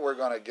that we're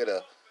gonna get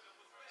a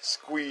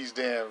squeezed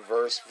in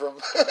verse from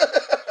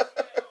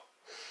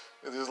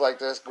just like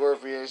that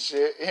Scorpion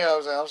shit. You know what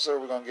I'm saying? I'm sure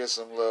we're gonna get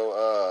some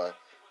little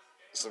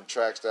some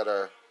tracks that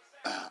are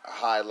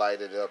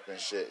highlighted up and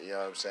shit. You know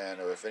what I'm saying?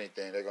 Or if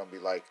anything, they're gonna be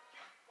like,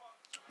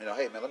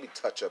 hey man, let me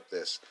touch up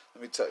this.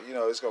 Let me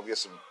it's gonna get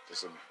some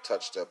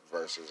touched up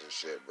verses and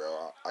shit,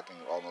 bro. I can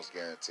almost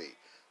guarantee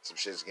some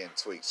shit's getting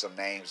tweaked. Some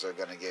names are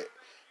gonna get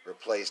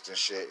replaced and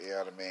shit. You know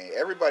what I mean?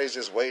 Everybody's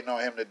just waiting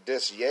on him to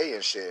diss Ye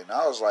and shit. And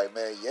I was like,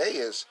 man, Ye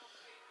is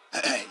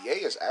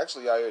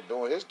actually out here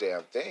doing his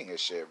damn thing and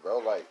shit, bro.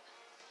 Like,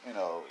 I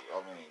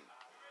mean,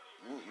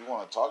 you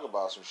want to talk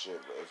about some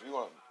shit, but if you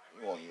want,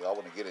 I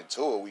want to get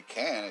into it, we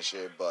can and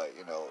shit. But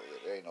it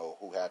ain't no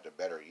who had the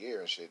better year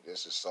and shit.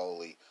 This is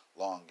solely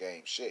long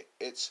game shit.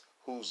 It's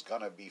who's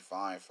gonna be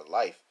fine for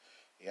life.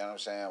 You know what I'm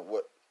saying?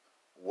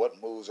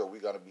 What moves are we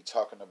gonna be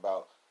talking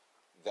about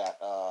that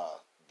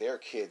their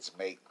kids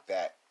make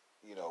that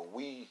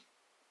we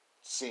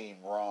seem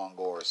wrong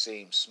or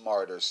seem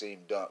smart or seem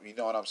dumb? You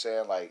know what I'm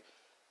saying? Like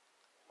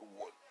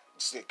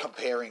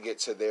comparing it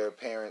to their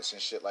parents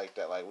and shit like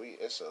that. Like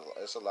it's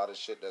a lot of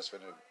shit that's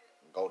gonna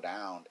go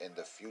down in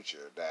the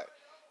future that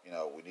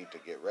we need to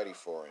get ready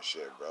for and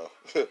shit, bro.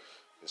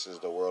 This is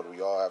the world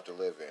we all have to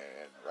live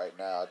in, and right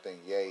now I think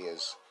Ye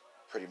is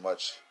pretty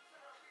much,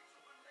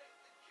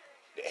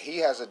 he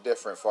has a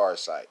different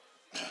foresight.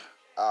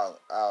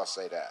 I'll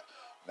say that.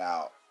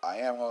 Now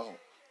I'm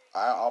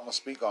gonna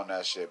speak on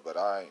that shit, but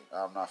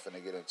I'm not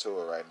finna get into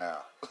it right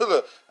now. I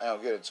ain't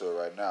gonna get into it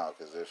right now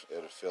because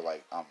it'll feel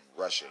like I'm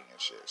rushing and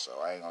shit.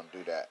 So I ain't gonna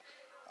do that.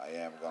 I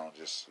am gonna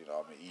just I'm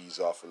gonna ease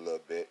off a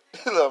little bit.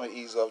 I'm gonna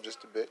ease off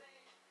just a bit,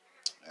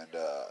 and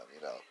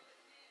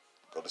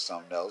go to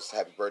something else.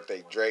 Happy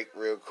birthday, Drake,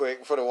 real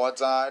quick for the one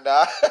time.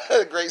 Nah,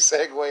 great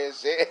segue and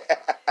shit.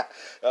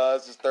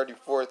 It's his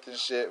 34th and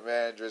shit,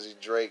 man. Drizzy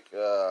Drake.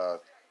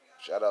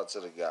 Shout out to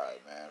the guy,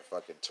 man.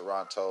 Fucking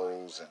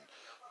Toronto's and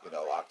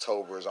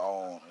October's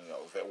own.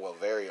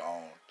 Very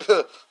own.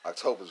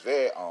 October's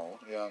very own.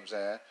 You know what I'm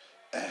saying?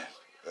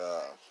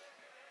 I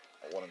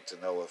wanted to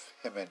know if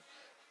him and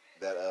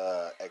that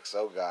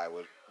XO guy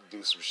would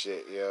do some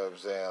shit. You know what I'm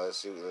saying?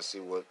 Let's see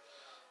what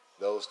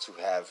those two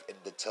have in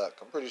the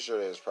tuck. I'm pretty sure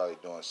they was probably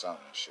doing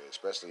something and shit,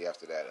 especially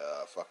after that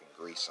fucking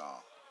Grease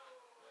song.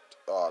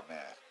 Oh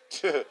man.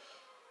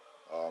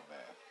 Oh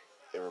man.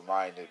 It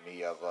reminded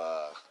me of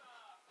I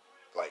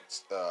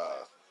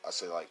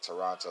say like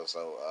Toronto,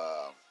 so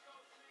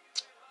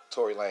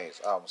Tory Lanez.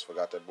 I almost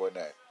forgot that boy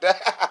name.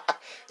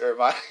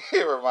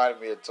 It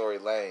reminded me of Tory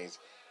Lanez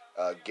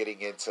getting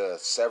into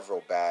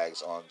several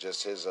bags on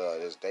just his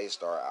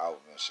Daystar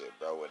album and shit,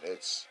 bro. And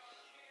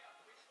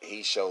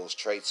he shows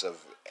traits of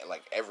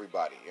like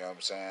everybody. You know what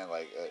I'm saying?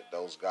 Like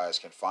those guys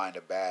can find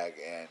a bag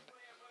and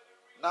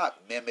not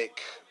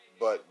mimic,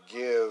 but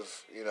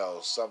give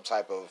some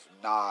type of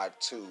nod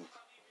to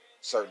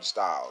certain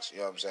styles. You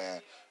know what I'm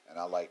saying? And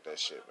I like that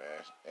shit,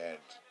 man. And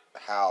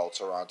how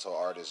Toronto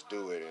artists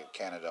do it and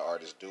Canada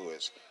artists do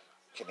it.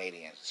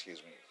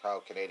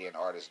 How Canadian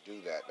artists do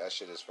that. That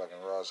shit is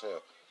fucking raw as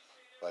hell.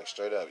 Like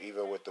straight up,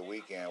 even with The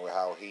Weeknd, with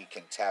how he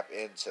can tap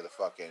into the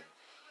fucking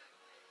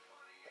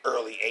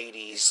early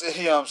 80s,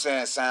 you know what I'm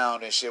saying,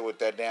 sound and shit with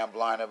that damn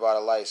Blinded by the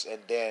Lights, and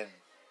then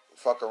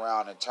fuck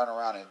around and turn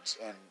around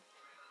and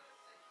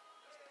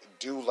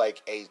do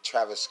like a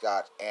Travis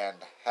Scott and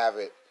have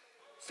it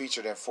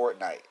featured in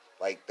Fortnite.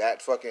 Like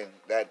that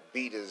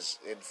beat is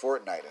in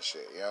Fortnite and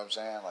shit. You know what I'm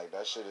saying? Like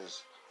that's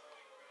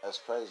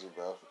crazy,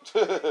 bro.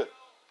 That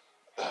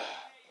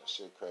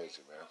shit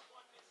crazy,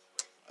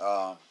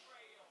 man.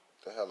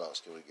 The hell else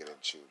can we get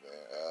into,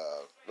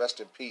 man? Rest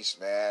in peace,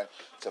 man,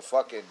 to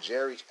fucking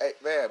Jerry. Hey,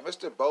 man,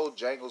 Mr.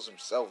 Bojangles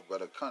himself,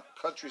 but a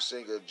country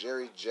singer,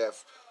 Jerry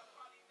Jeff.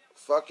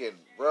 Fucking,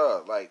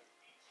 bruh, like,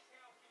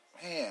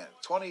 man,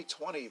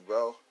 2020,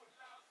 bro.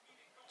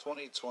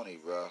 2020,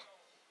 bro.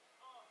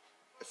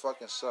 It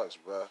fucking sucks,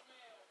 bro.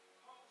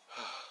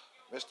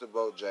 Mr.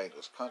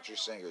 Bojangles, country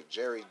singer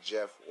Jerry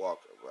Jeff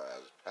Walker, bro,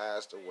 has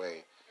passed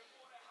away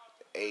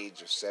at the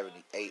age of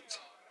 78.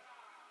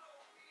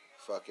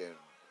 Fucking,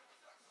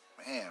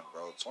 man,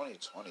 bro,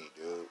 2020,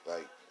 dude.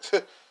 Like,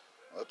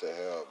 what the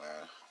hell,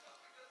 man?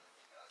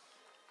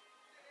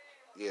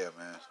 Yeah,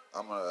 man.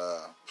 I'm gonna,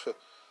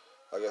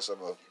 I guess I'm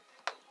gonna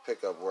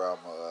pick up where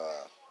I'm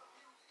gonna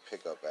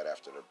pick up at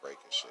after the break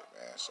and shit,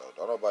 man. So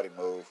don't nobody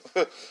move.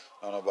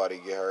 Don't nobody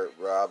get hurt,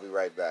 bro. I'll be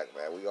right back,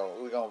 man. We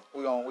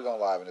gonna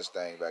liven this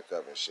thing back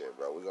up and shit,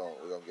 bro. We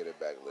gonna get it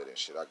back lit and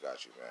shit. I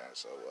got you, man.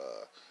 So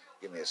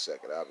give me a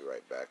second. I'll be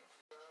right back.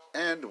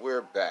 And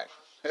we're back.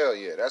 Hell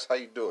yeah, that's how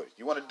you do it.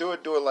 You want to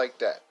do it like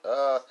that.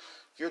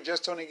 If you're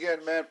just tuning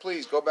in, man,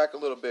 please go back a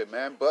little bit,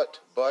 man. But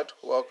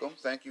welcome.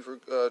 Thank you for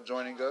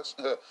joining us.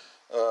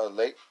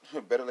 Late,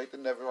 better late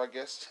than never, I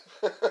guess.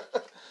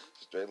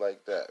 Straight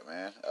like that,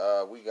 man.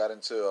 We got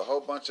into a whole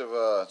bunch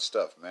of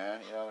stuff, man.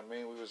 You know what I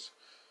mean? We was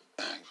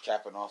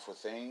capping off with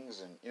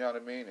things, and you know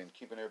what I mean, and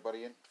keeping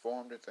everybody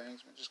informed and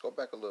things. Man, just go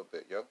back a little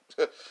bit, yo.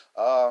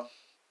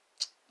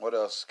 What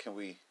else can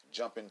we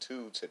jump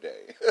into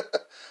today?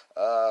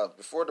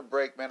 Before the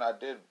break, man, I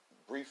did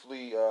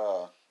briefly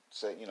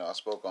say, I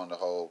spoke on the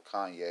whole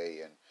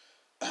Kanye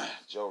and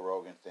Joe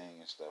Rogan thing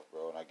and stuff,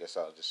 bro. And I guess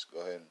I'll just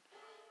go ahead and,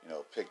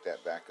 pick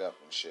that back up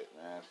and shit,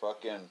 man.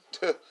 Fucking,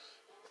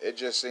 it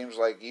just seems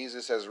like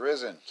Jesus has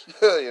risen.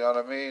 You know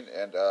what I mean?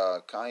 And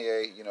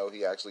Kanye,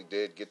 he actually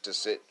did get to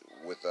sit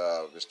with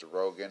Mr.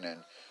 Rogan, and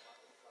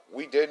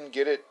we didn't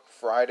get it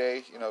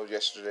Friday,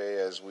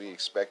 yesterday as we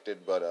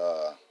expected, but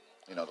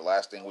the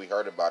last thing we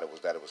heard about it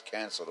was that it was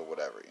canceled or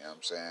whatever, you know what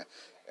I'm saying?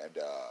 And,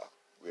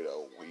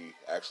 we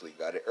actually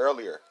got it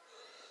earlier.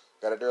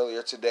 Got it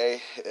earlier today.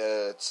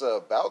 It's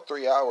about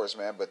 3 hours,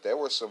 man, but there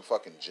were some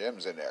fucking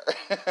gems in there.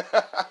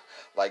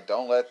 Like,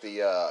 don't let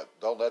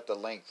the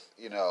length,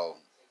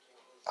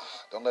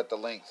 don't let the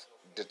length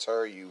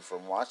deter you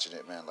from watching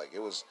it, man. Like, it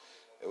was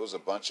a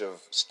bunch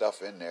of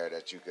stuff in there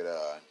that you could,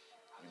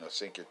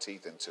 sink your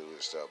teeth into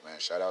and stuff, man.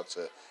 Shout out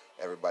to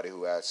everybody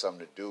who had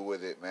something to do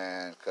with it,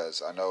 man,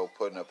 because I know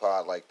putting a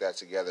pod like that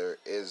together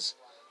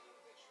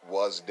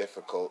was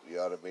difficult, you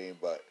know what I mean,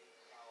 but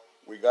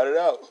we got it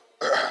out.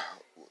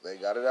 They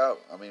got it out.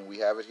 I mean, we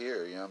have it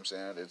here, you know what I'm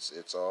saying?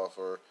 It's all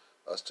for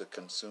us to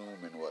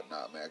consume and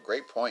whatnot, man.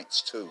 Great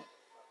points, too,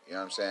 you know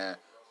what I'm saying?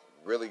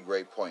 Really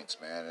great points,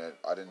 man. And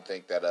I didn't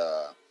think that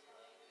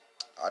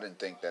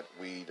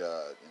we'd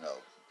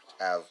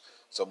have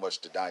so much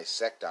to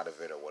dissect out of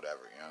it or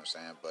whatever, you know what I'm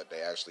saying? But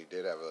they actually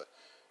did have a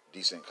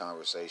decent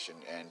conversation,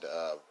 and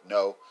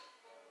no,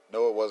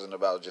 it wasn't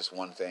about just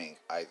one thing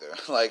either.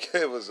 Like,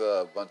 it was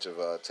a bunch of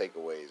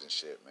takeaways and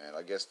shit, man.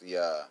 I guess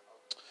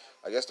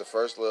the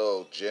first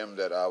little gem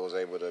that I was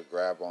able to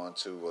grab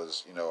onto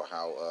was,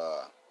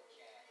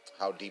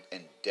 how deep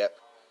in debt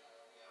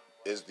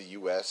is the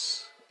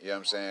U.S., you know what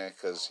I'm saying?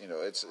 Because,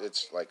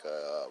 it's like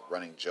a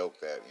running joke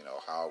that,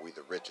 how are we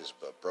the richest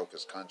but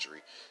brokest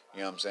country,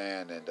 you know what I'm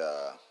saying? And,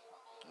 I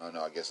don't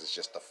know, I guess it's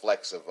just the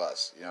flex of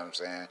us, you know what I'm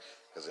saying?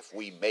 Because if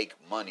we make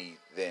money,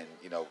 then,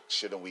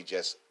 shouldn't we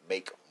just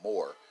make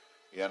more?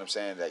 You know what I'm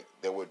saying? Like,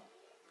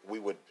 we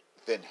would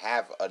then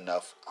have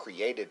enough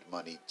created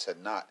money to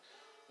not,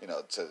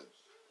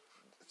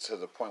 to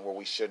the point where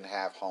we shouldn't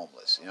have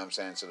homeless. You know what I'm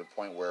saying? To the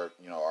point where,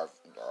 our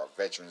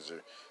veterans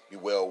are be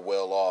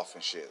well off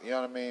and shit. You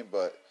know what I mean?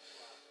 But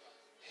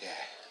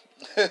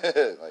yeah.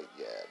 Like,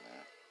 yeah,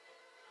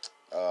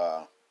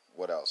 man.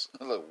 What else?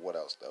 Look, what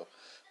else though?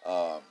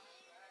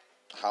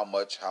 How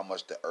much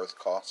the earth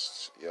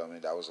costs. You know what I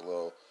mean? That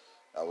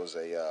was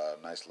a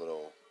nice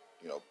little,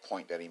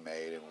 point that he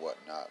made and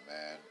whatnot,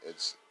 man.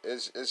 It's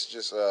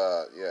just,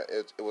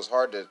 it was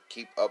hard to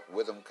keep up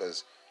with him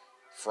because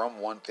from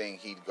one thing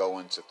he'd go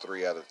into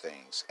three other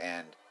things,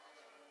 and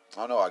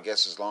I don't know, I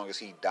guess as long as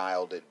he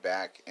dialed it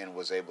back and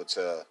was able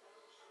to,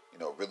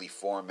 really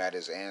format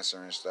his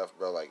answer and stuff,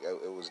 bro, like,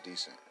 it was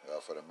decent,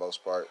 for the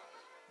most part.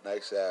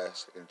 Nice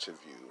ass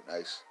interview.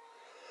 Nice,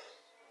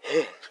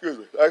 excuse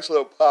me, nice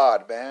little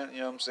pod, man, you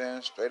know what I'm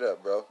saying? Straight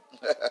up, bro.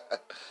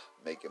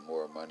 Making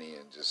more money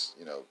and just,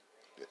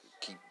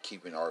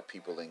 keeping our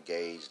people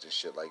engaged and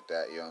shit like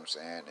that, you know what I'm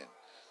saying?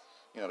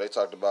 And, they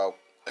talked about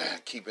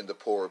keeping the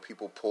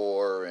people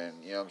poor,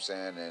 and, you know what I'm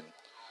saying? And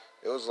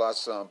it was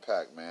lots to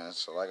unpack, man.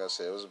 So like I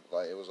said, it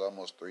was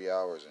almost 3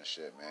 hours and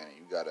shit, man. And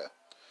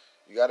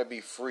you gotta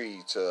be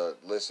free to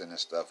listen and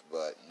stuff,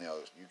 but,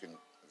 you can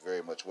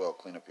very much well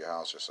clean up your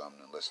house or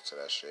something and listen to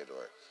that shit,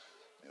 or,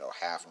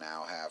 half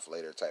now, half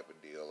later type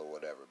of deal or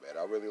whatever, man.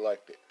 I really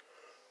liked it.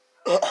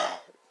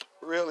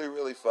 Really,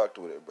 really fucked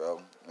with it,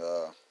 bro.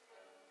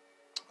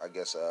 I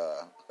guess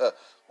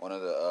one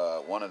of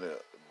the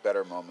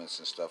better moments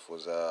and stuff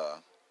was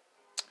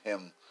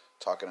him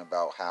talking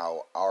about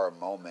how our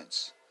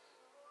moments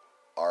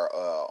are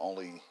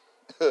only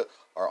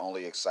are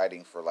only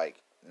exciting for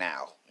like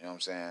now. You know what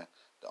I'm saying?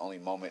 The only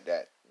moment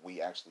that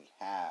we actually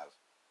have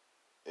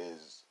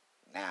is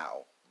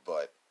now,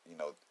 but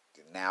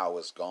now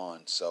is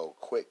gone so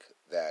quick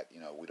that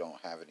we don't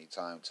have any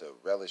time to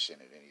relish in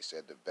it. And he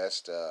said the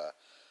best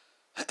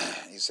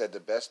he said the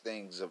best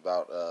things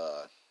about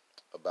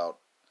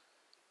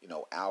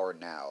our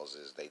nows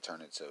is they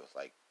turn into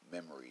like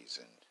memories,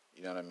 and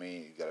you know what I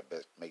mean. You gotta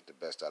make the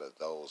best out of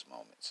those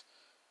moments.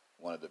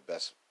 One of the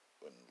best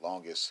and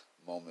longest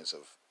moments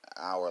of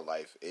our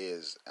life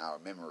is our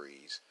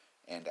memories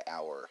and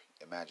our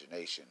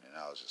imagination. And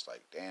I was just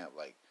like, damn,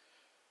 like,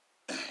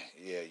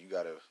 yeah, you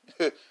gotta,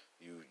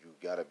 you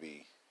gotta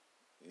be,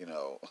 you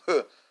know,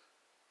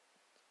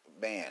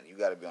 man, you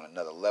gotta be on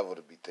another level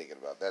to be thinking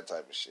about that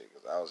type of shit.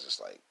 Because I was just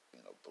like,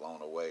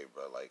 blown away,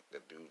 bro. Like, the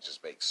dude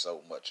just makes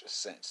so much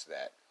sense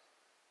that,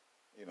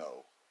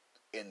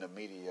 in the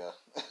media,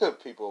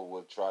 people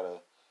would try to,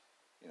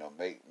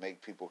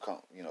 make people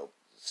come,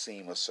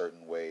 seem a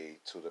certain way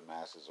to the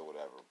masses or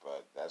whatever.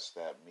 But that's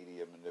that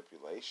media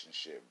manipulation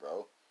shit,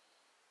 bro.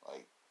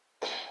 Like,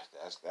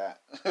 that's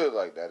that.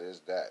 Like, that is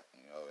that,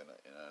 in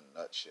a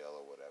nutshell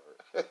or whatever.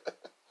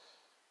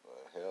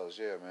 But hell's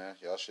yeah, man.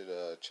 Y'all should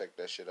check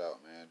that shit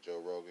out, man.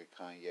 Joe Rogan,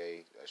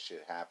 Kanye, that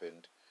shit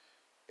happened.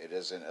 It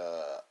isn't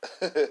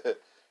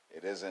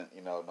it isn't,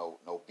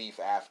 no beef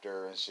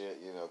after and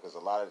shit, because a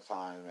lot of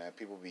times, man,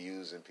 people be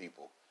using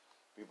people.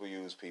 People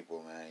use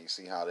people, man. You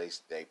see how they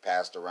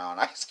passed around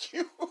Ice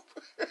Cube.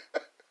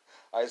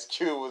 Ice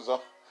Cube was on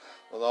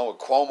with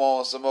Cuomo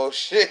and some more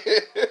shit.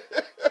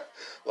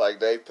 Like,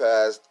 they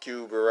passed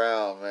Cube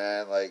around,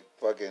 man, like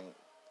fucking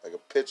like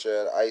a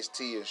picture of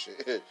Ice-T and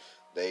shit.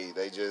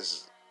 They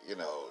just,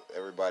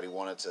 everybody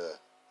wanted to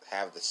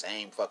have the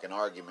same fucking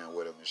argument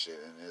with him and shit.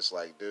 And it's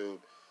like, dude,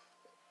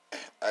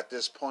 at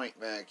this point,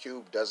 man,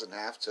 Cube doesn't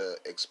have to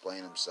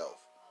explain himself.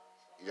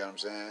 You know what I'm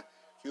saying?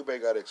 Cube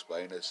ain't got to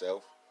explain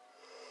himself.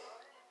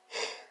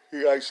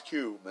 He Ice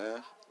Cube,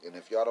 man. And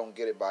if y'all don't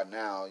get it by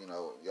now,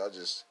 y'all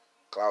just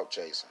clout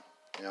chasing.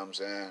 You know what I'm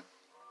saying?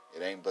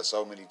 It ain't but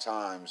so many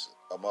times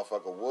a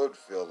motherfucker would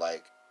feel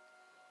like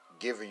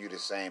giving you the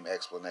same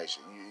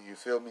explanation. You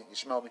feel me? You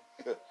smell me?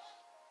 Yeah,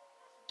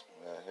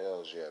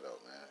 hell's yeah, though,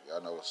 man.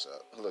 Y'all know what's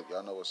up. Look,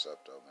 y'all know what's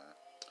up, though,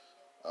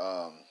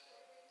 man.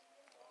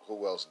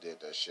 Who else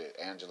did that shit?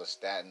 Angela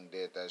Stanton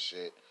did that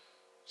shit.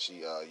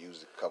 She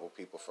used a couple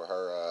people for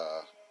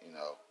her,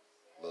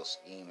 little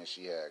scheme that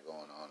she had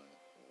going on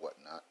and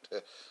whatnot.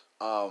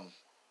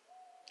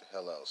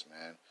 Hell else,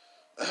 man.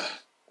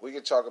 We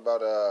could talk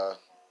about,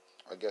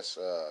 I guess,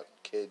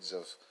 kids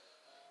of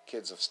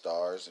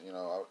stars.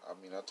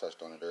 I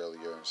touched on it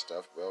earlier and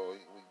stuff, bro.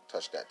 We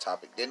touched that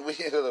topic, didn't we?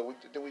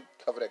 Did we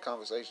cover that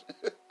conversation?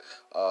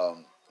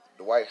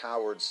 Dwight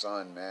Howard's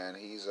son, man.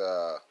 He's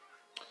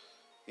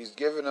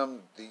giving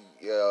him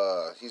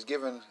he's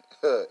given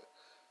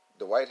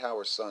Dwight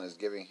Howard's son is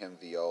giving him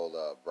the old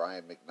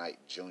Brian McKnight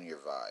Jr.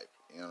 vibe.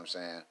 You know what I'm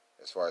saying?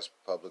 As far as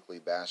publicly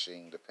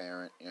bashing the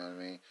parent, you know what I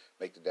mean?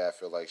 Make the dad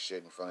feel like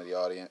shit in front of the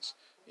audience.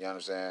 You know what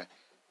I'm saying?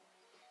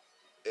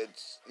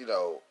 It's,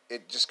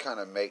 it just kind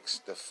of makes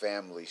the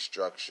family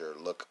structure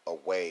look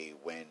away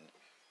when,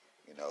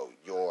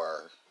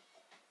 your,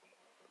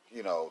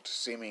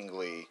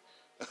 seemingly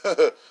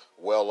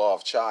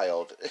well-off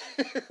child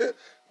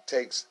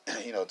takes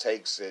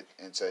it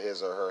into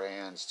his or her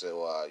hands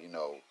to,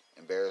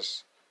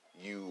 embarrass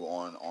you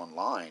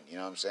online. You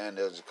know what I'm saying?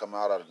 They'll just come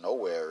out of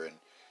nowhere and,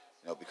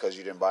 because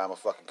you didn't buy him a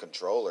fucking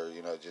controller,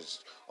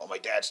 just, oh, my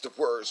dad's the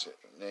worst.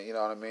 You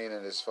know what I mean?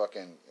 And it's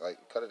fucking, like,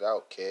 cut it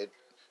out, kid.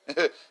 You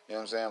know what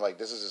I'm saying? Like,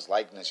 this is his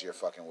likeness you're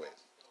fucking with.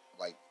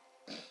 Like,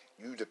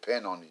 you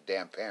depend on the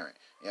damn parent.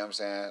 You know what I'm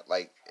saying?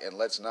 Like, and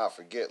let's not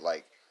forget,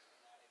 like,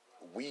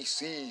 we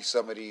see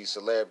some of these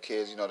celeb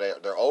kids,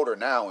 they're older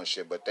now and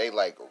shit, but they,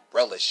 like,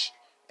 relish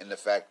in the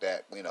fact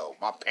that,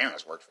 my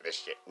parents worked for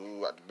this shit.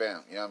 Ooh,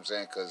 bam. You know what I'm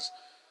saying? Because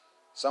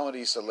some of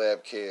these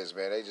celeb kids,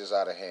 man, they just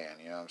out of hand.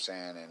 You know what I'm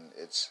saying? And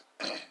it's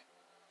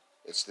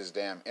it's this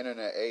damn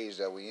internet age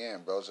that we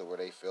in, bro, so where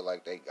they feel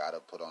like they gotta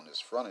put on this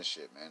front of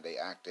shit, man.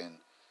 They're acting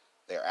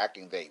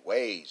they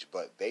wage,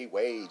 but they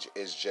wage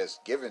is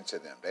just given to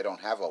them. They don't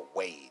have a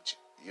wage.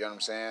 You know what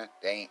I'm saying?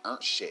 They ain't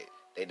earned shit.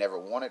 They never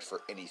wanted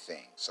for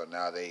anything. So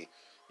now they,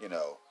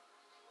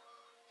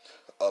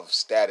 of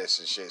status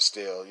and shit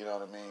still, you know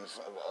what I mean?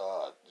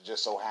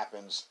 Just so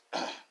happens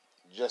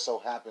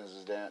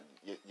is that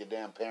your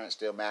damn parents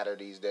still matter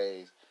these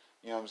days.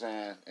 You know what I'm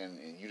saying?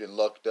 And you done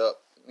looked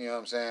up, you know what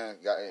I'm saying?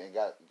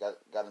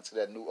 Got into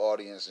that new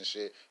audience and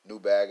shit, new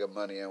bag of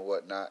money and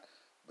whatnot.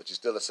 But you're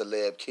still a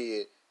celeb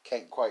kid.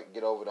 Can't quite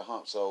get over the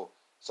hump, so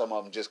some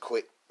of them just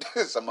quit.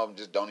 Some of them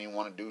just don't even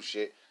want to do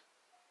shit.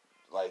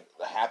 Like,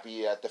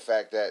 happy at the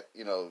fact that,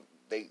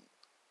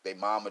 they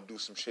mama do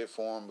some shit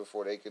for them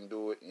before they can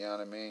do it, you know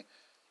what I mean?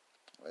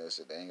 Like I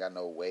said, they ain't got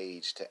no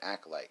wage to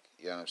act like,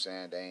 you know what I'm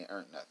saying? They ain't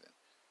earned nothing.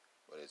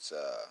 But it's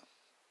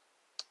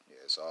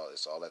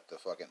all at the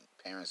fucking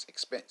parents'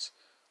 expense.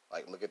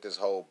 Like, look at this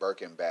whole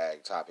Birkin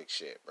bag topic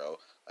shit, bro.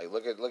 Like,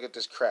 look at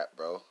this crap,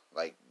 bro.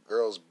 Like,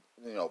 girls,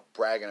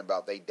 bragging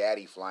about they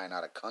daddy flying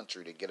out of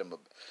country to get them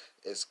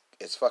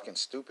it's fucking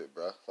stupid,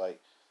 bro.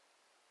 Like,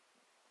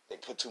 they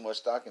put too much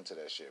stock into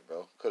that shit,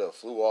 bro. Could have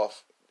flew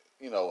off,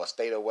 a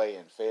state away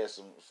and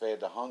fed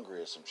the hungry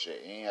or some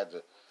shit. You ain't had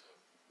to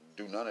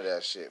do none of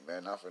that shit,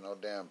 man. Not for no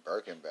damn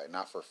Birkin bag.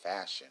 Not for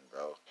fashion,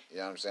 bro. You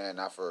know what I'm saying?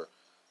 Not for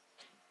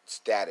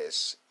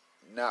status.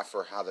 Not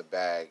for how the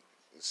bag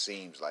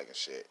seems like and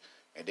shit.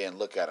 And then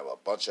look at them. A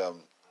bunch of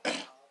them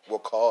will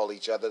call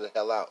each other the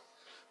hell out.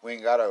 We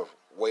ain't gotta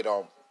wait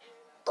on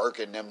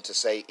Birkin them to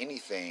say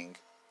anything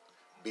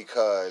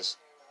because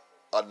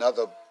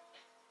another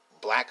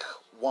black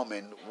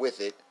woman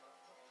with it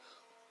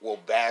will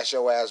bash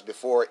your ass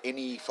before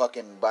any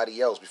fucking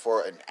body else.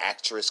 Before an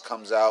actress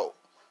comes out,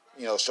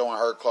 showing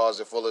her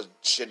closet full of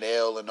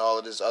Chanel and all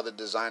of this other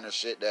designer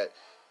shit that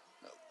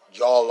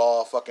y'all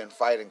all fucking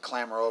fight and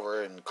clamor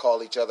over and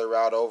call each other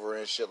out over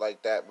and shit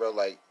like that, bro.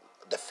 Like,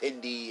 the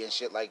Fendi and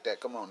shit like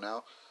that. Come on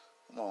now.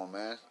 Come on,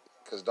 man.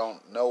 Because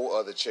don't no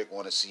other chick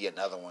want to see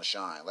another one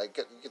shine. Like,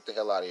 get the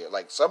hell out of here.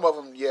 Like, some of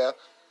them, yeah.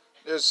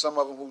 There's some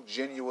of them who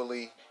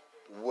genuinely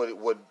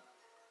would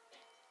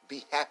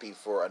be happy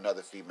for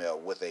another female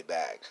with a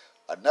bag.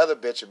 Another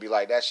bitch would be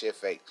like, that shit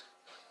fake.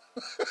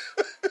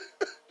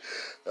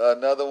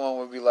 Another one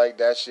would be like,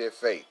 that shit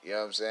fake. You know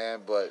what I'm saying?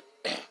 But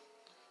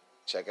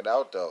check it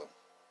out, though.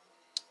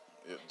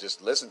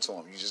 Just listen to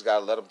him. You just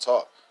gotta let him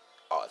talk.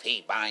 Oh, if he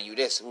ain't buying you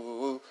this,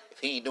 if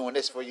he ain't doing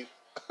this for you,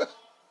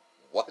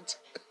 what?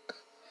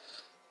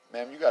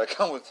 Man, you gotta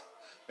come with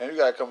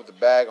the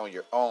bag on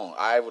your own.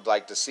 I would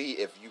like to see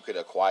if you could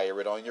acquire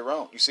it on your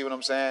own. You see what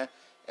I'm saying?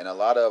 And a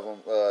lot of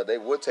them, they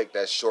would take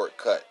that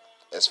shortcut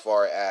as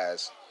far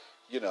as,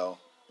 the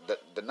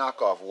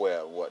knockoff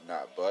wear and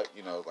whatnot. But,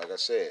 like I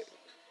said,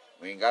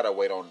 we ain't gotta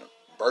wait on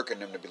Birkin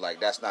them to be like,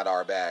 that's not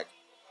our bag.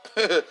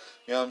 You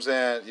know what I'm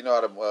saying? You know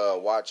how to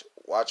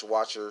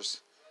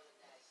watchers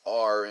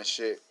are and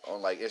shit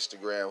on like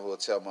Instagram who will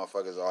tell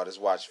motherfuckers, oh, this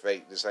watch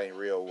fake, this ain't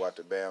real, what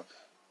the bam.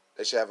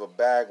 They should have a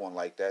bag one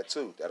like that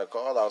too. That'll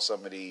call out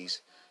some of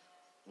these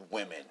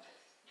women.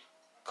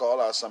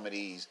 Call out some of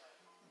these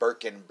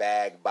Birkin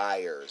bag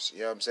buyers.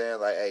 You know what I'm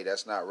saying? Like, hey,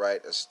 that's not right.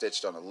 It's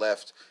stitched on the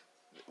left.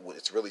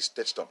 It's really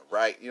stitched on the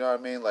right. You know what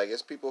I mean? Like,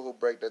 it's people who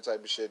break that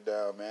type of shit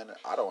down, man.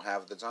 I don't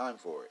have the time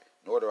for it.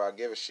 Nor do I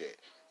give a shit.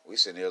 We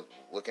sitting here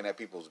looking at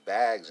people's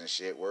bags and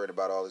shit, worried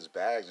about all these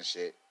bags and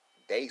shit.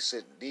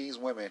 These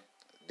women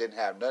didn't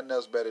have nothing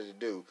else better to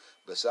do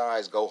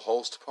besides go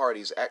host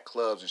parties at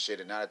clubs and shit.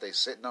 And now that they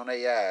sitting on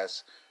their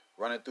ass,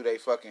 running through their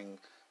fucking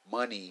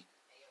money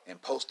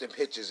and posting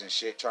pictures and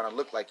shit, trying to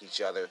look like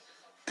each other,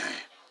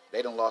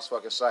 they done lost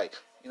fucking sight.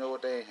 You know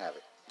what? They ain't have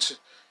it.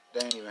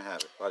 They ain't even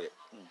have it. Fuck it.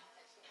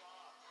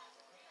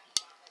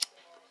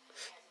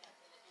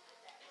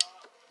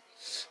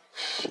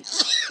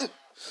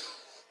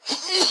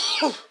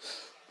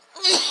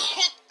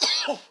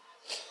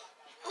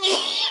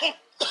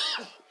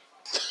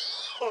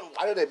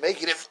 Why do they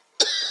make it if?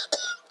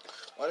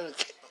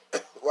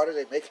 Why do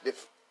they make it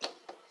if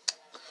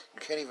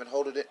you can't even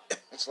hold it in?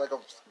 It's like I'm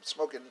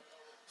smoking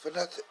for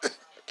nothing. I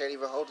can't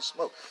even hold the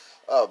smoke.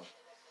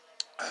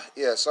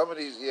 Yeah, some of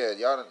these,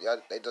 y'all,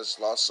 they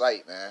just lost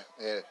sight, man.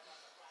 Yeah,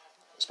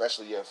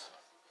 especially if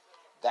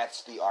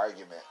that's the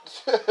argument.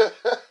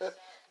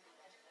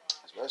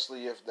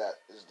 Especially if that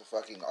is the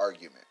fucking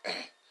argument.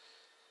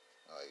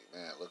 Like,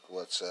 man, look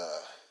what's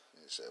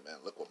he said, man,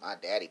 look what my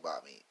daddy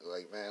bought me.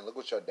 Like, man, look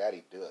what your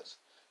daddy does.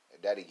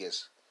 Your daddy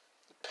gets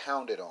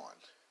pounded on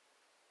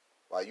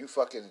while you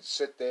fucking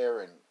sit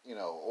there and,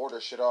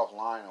 order shit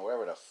offline or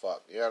whatever the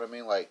fuck. You know what I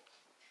mean? Like,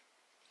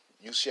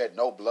 you shed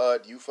no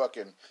blood. You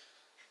fucking,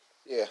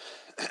 yeah.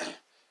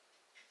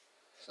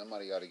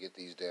 Somebody got to get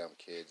these damn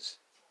kids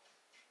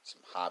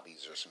some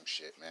hobbies or some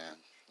shit, man.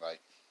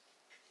 Like,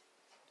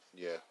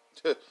 yeah.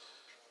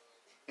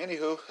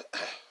 Anywho,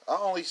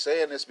 I'm only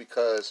saying this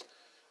because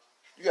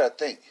you gotta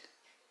think.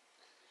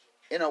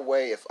 In a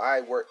way, if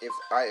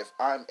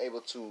I'm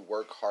able to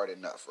work hard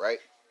enough, right?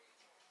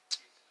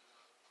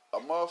 A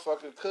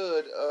motherfucker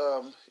could,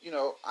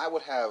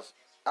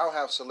 I'll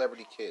have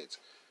celebrity kids.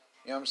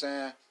 You know what I'm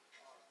saying?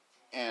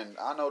 And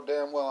I know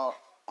damn well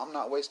I'm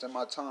not wasting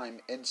my time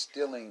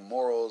instilling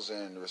morals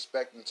and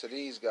respect into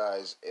these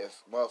guys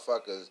if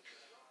motherfuckers,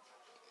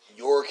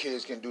 your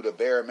kids can do the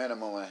bare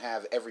minimum and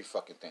have every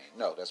fucking thing.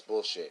 No, that's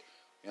bullshit.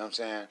 You know what I'm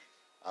saying?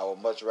 I would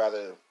much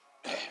rather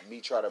me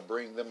try to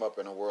bring them up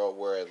in a world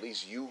where at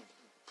least you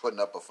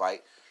putting up a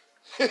fight.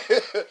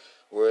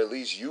 Where at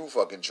least you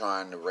fucking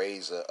trying to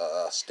raise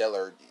a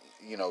stellar,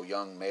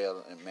 young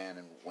male and man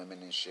and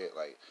women and shit.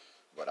 Like,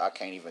 but I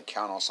can't even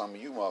count on some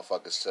of you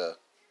motherfuckers to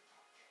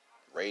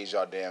raise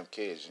your damn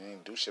kids. You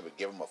ain't do shit but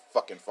give them a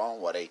fucking phone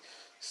while they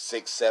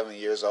 6, 7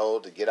 years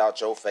old to get out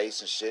your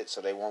face and shit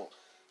so they won't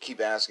keep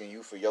asking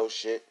you for your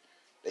shit.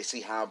 They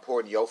see how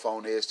important your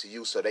phone is to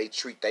you, so they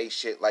treat they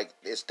shit like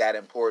it's that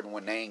important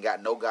when they ain't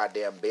got no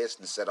goddamn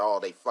business at all.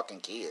 They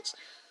fucking kids.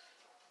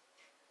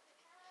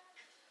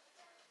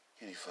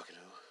 Any fucking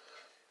who.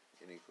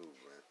 Anywho,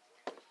 man.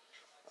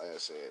 Like I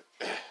said,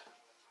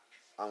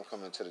 I'm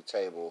coming to the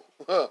table.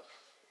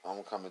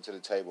 I'm coming to the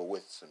table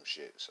with some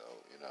shit. So,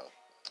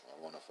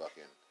 I want to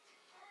fucking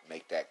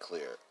make that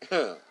clear.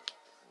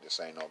 This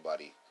ain't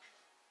nobody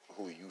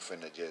who you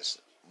finna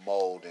just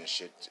mold and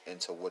shit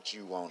into what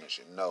you want and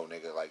shit. No,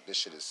 nigga, like this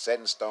shit is set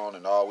in stone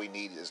and all we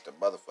need is the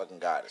motherfucking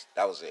guidance.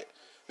 That was it.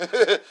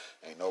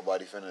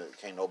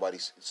 Can't nobody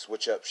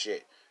switch up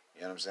shit.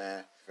 You know what I'm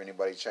saying? If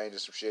anybody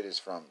changes some shit, it's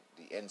from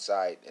the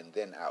inside and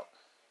then out.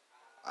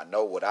 I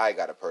know what I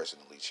gotta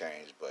personally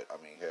change, but I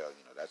mean, hell,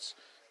 that's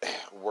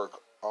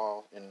work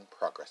all in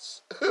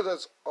progress.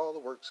 That's all the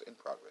works in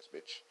progress,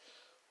 bitch.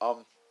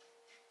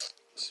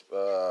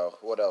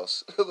 What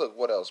else? Look,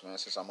 what else, man?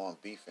 Since I'm on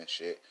beef and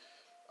shit,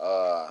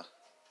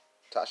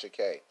 Tasha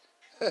K.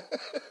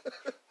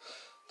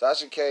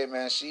 Tasha K,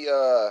 man, she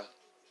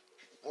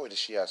boy, did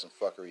she have some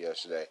fuckery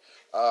yesterday.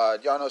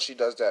 Y'all know she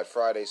does that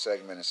Friday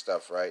segment and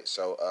stuff, right?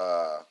 So,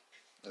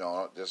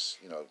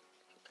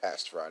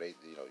 past Friday,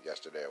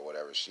 yesterday or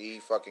whatever, she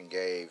fucking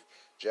gave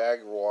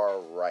Jaguar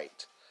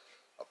Wright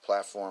a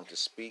platform to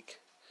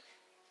speak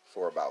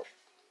for about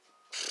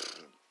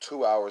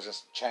 2 hours and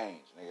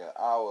change, nigga.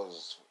 I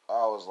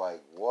was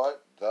like,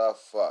 what the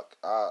fuck?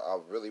 I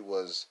really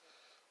was.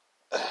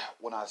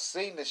 When I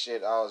seen this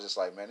shit, I was just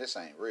like, man, this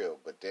ain't real.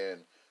 But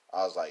then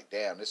I was like,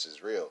 damn, this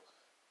is real.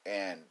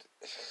 And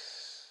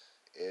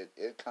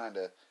it kind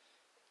of,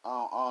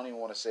 I don't even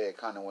want to say it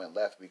kind of went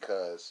left,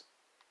 because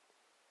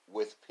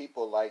with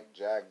people like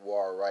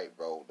Jaguar Wright,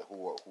 bro,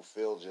 who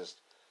feel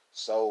just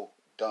so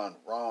done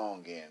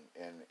wrong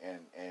and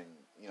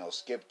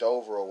skipped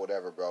over or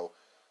whatever, bro,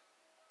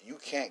 you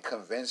can't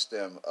convince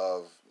them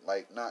of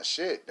like not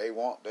shit.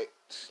 Nigga,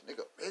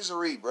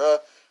 misery, bruh.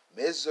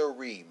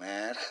 Misery,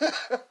 man.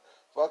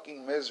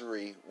 Fucking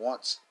misery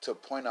wants to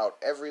point out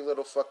every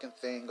little fucking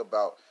thing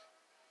about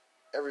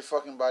every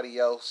fucking body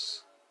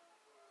else,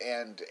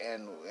 and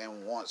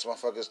wants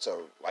motherfuckers to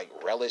like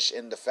relish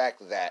in the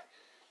fact that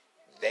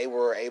they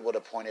were able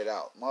to point it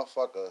out.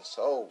 Motherfucker,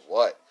 so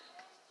what?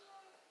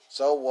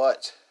 So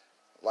what?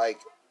 Like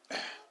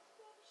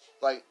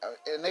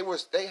and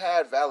they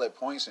had valid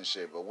points and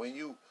shit, but when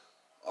you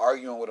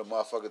arguing with a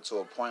motherfucker to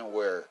a point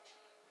where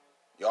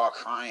y'all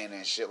crying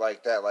and shit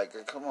like that, like,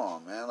 come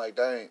on, man, like,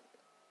 that ain't,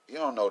 you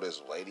don't know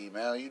this lady,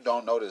 man. You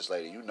don't know this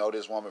lady. You know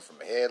this woman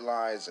from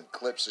headlines and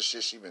clips and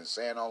shit she been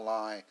saying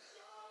online.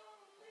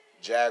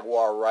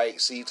 Jaguar Wright,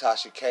 see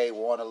Tasha K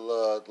won a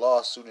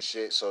lawsuit and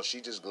shit, so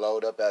she just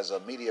glowed up as a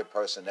media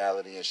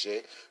personality and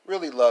shit.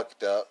 Really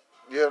lucked up.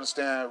 You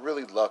understand?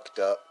 Really lucked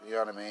up. You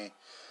know what I mean?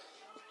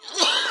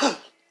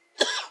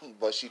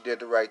 But she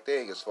did the right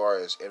thing as far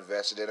as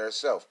invested in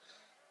herself.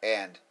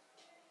 And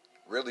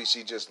really,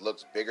 she just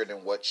looks bigger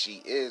than what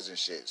she is and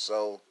shit.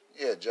 So,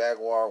 yeah,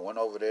 Jaguar went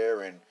over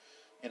there and,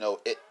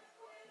 it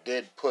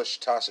did push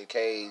Tasha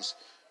K's,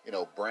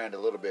 brand a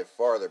little bit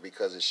farther,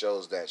 because it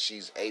shows that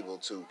she's able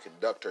to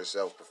conduct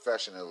herself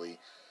professionally,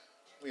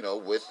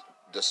 with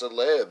the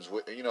celebs,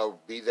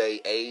 be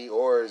they A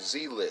or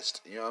Z list.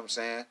 You know what I'm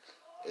saying?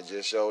 It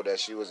just showed that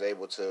she was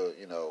able to,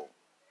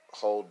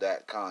 hold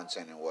that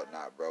content and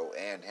whatnot, bro,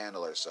 and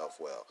handle herself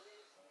well.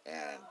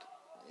 And,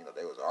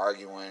 they was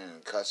arguing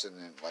and cussing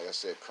and, like I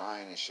said,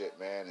 crying and shit,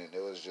 man. And it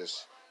was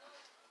just,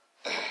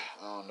 I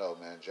don't know,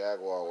 man.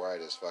 Jaguar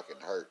Wright is fucking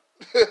hurt.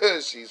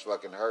 She's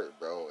fucking hurt,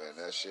 bro. And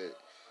that shit,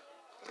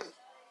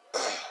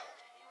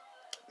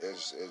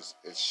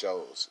 it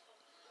shows.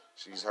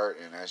 She's hurt,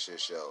 and that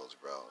shit shows,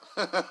 bro.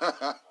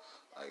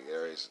 Like,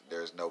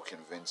 there's no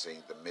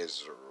convincing the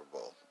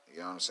miserable.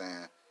 You know what I'm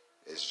saying?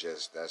 That's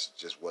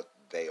just what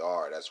they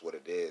are. That's what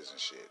it is and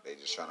shit. They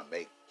just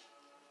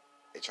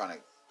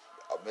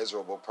a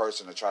miserable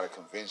person to try to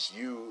convince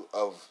you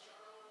of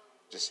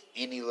just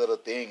any little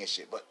thing and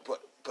shit. But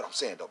I'm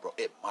saying though, bro,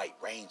 it might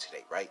rain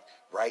today, right?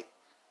 Right?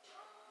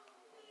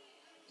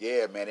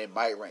 Yeah, man, it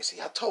might rain. See,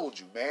 I told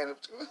you, man.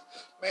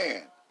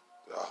 Man,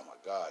 oh my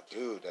God,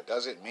 dude, that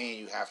doesn't mean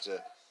you have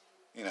to,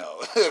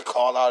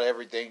 call out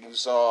everything you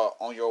saw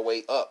on your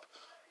way up.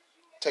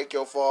 Take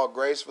your fall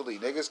gracefully.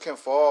 Niggas can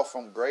fall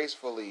from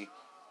gracefully.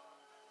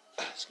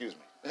 Excuse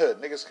me.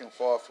 Niggas can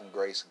fall from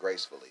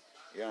gracefully.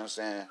 You know what I'm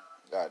saying?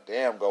 God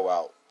damn, go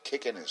out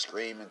kicking and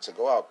screaming. To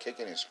go out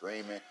kicking and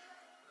screaming.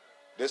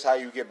 This how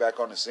you get back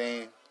on the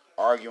scene?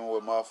 Arguing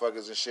with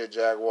motherfuckers and shit,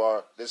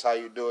 Jaguar. This how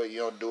you do it?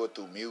 You don't do it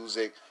through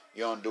music.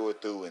 You don't do it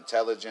through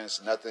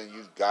intelligence. Nothing.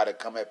 You gotta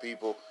come at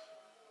people.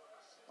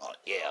 Oh,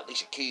 yeah,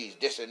 Alicia Keys,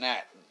 this and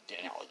that.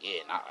 Yeah,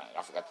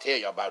 I forgot to tell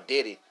y'all about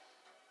Diddy.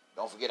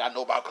 Don't forget I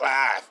know about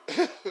Clive.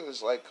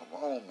 It's like, come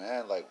on,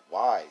 man. Like,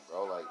 why,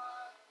 bro? Like,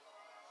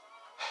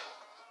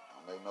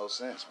 don't make no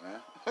sense,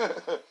 man.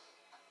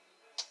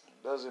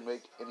 It doesn't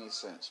make any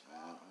sense,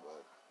 man.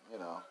 But,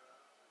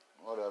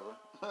 whatever.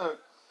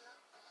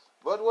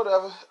 But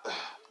whatever.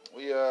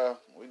 We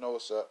know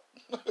what's up.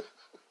 We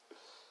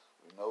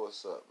know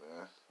what's up,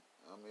 man.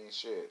 I mean,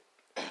 shit.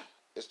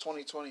 It's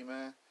 2020,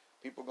 man.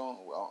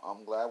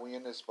 I'm glad we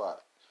in this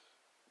spot.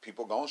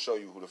 people gonna show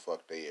you who the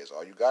fuck they is.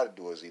 All you gotta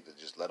do is either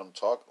just let them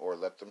talk or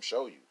let them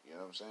show you. You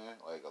know what I'm saying?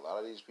 Like, a lot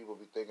of these people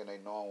be thinking they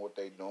knowing what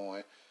they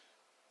doing.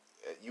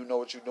 You know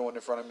what you doing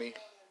in front of me?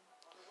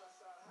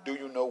 Do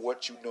you know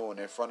what you doing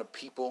in front of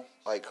people?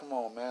 Like, come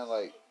on, man.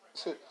 Like,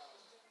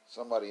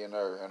 somebody in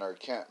her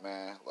camp,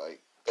 man.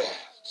 Like,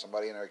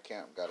 somebody in her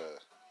camp gotta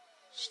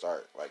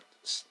start like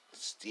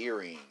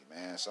steering,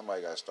 man.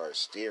 Somebody gotta start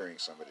steering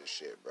some of this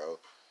shit, bro.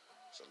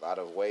 There's a lot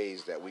of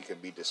ways that we can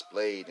be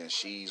displayed, and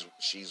she's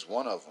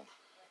one of them.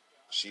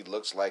 She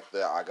looks like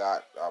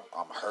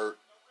I'm hurt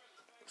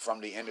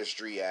from the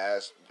industry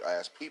as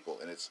people,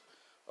 and it's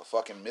a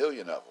fucking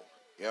million of them.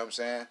 You know what I'm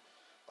saying?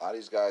 A lot of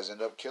these guys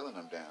end up killing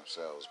them damn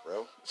selves,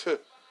 bro.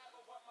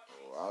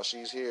 While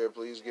she's here,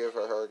 please give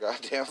her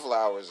goddamn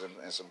flowers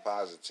and some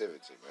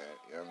positivity, man.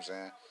 You know what I'm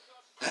saying?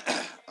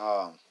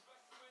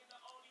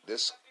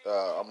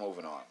 I'm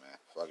moving on, man.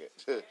 Fuck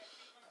it.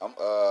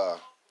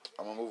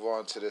 I'm gonna move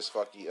on to this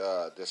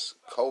this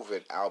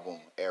COVID album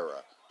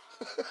era.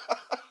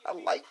 I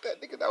like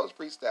that, nigga. That was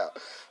freestyle.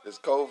 This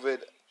COVID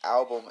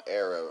album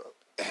era,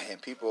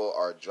 and people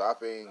are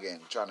dropping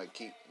and trying to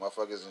keep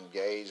motherfuckers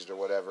engaged or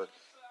whatever.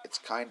 It's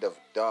kind of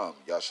dumb.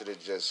 Y'all should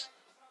have just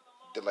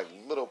did like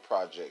little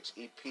projects,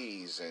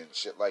 EPs and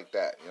shit like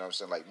that. You know what I'm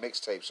saying? Like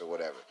mixtapes or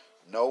whatever.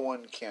 No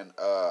one can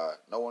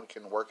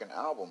work an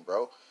album,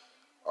 bro.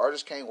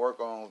 Artists can't work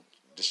on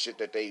the shit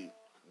that they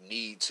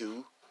need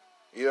to.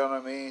 You know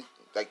what I mean?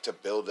 Like, to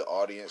build the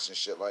audience and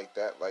shit like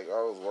that. Like,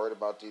 I was worried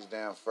about these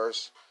damn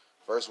first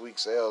week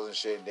sales and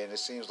shit, and then it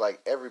seems like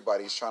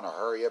everybody's trying to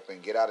hurry up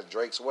and get out of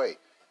Drake's way.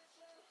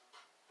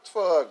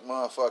 Fuck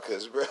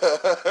motherfuckers, bro.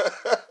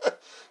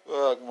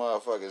 Fuck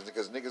motherfuckers.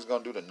 Because niggas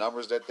gonna do the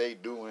numbers that they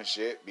do and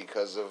shit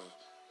because of,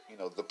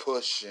 the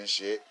push and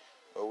shit.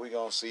 But we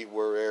gonna see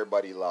where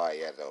everybody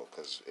lie at, though.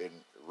 Because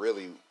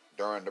really,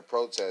 during the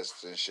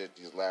protests and shit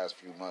these last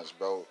few months,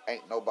 bro,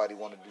 ain't nobody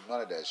want to do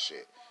none of that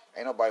shit.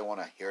 Ain't nobody want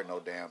to hear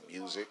no damn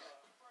music.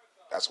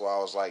 That's why I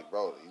was like,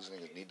 bro, these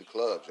niggas need the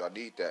clubs. Y'all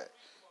need that.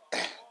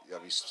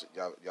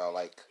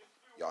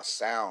 Y'all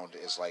sound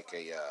is like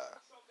a,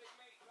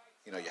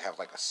 you have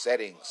like a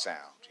setting sound.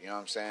 You know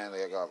what I'm saying?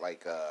 They got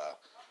like a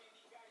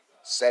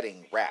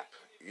setting rap.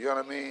 You know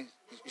what I mean?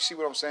 You see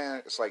what I'm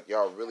saying? It's like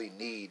y'all really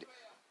need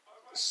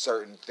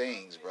certain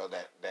things, bro,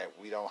 that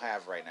we don't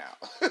have right now.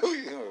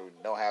 We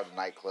don't have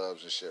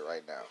nightclubs and shit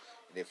right now.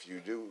 And if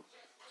you do,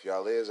 if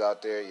y'all is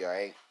out there, y'all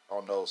ain't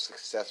on no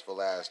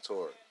successful ass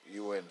tour.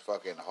 You in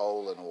fucking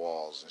hole in the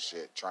walls and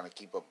shit, trying to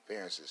keep up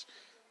appearances.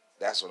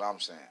 That's what I'm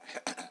saying.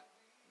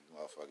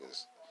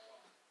 Motherfuckers,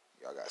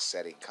 y'all got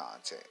setting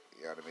content.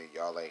 You know what I mean?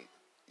 Y'all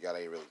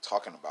ain't really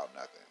talking about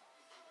nothing.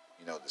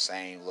 The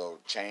same little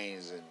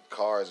chains and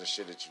cars and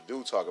shit that you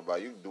do talk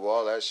about. You can do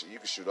all that shit. You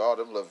can shoot all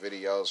them little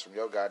videos from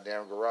your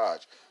goddamn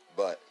garage.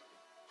 But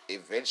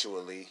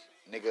eventually,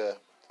 nigga,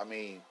 I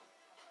mean,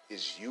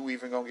 is you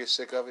even gonna get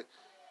sick of it?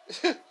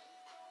 Is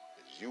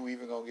you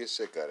even gonna get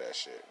sick of that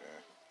shit,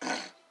 man?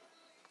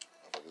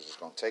 Motherfuckers just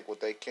gonna take what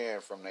they can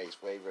from their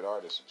favorite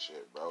artists and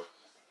shit, bro.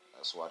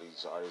 That's why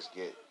these artists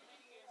get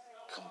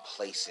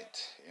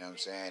complacent, you know what I'm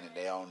saying? And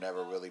they don't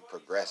never really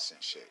progress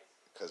and shit.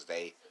 Because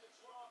they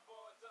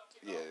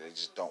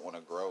just don't want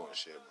to grow and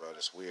shit, bro.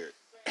 It's weird.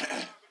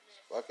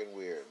 Fucking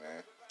weird,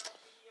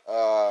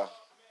 man.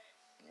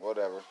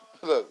 Whatever.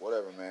 Look,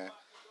 whatever, man.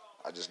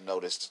 I just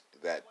noticed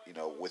that,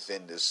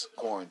 within this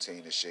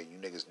quarantine and shit, you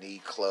niggas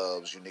need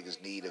clubs, you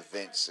niggas need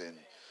events and,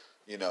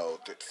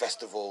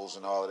 festivals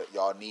and all of that.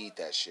 Y'all need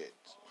that shit.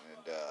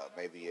 And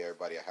maybe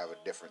everybody will have a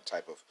different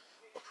type of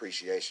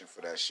appreciation for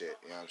that shit.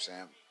 You know what I'm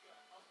saying?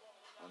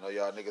 I know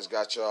y'all niggas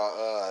got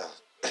y'all,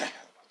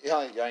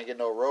 y'all ain't getting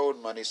no road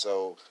money,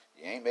 so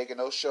you ain't making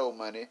no show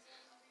money.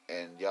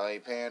 And y'all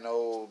ain't paying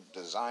no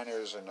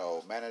designers or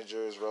no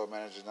managers, road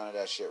managers, none of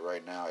that shit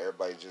right now.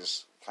 Everybody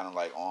just kind of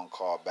like on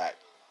call back.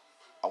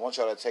 I want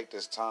y'all to take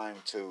this time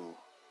to,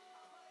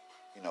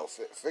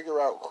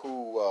 figure out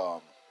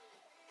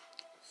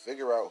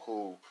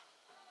who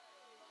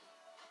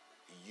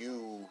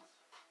you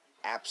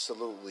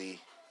absolutely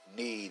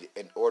need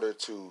in order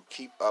to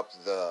keep up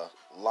the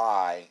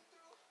lie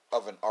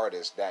of an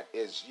artist that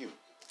is you.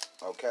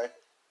 Okay?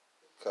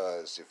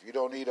 Because if you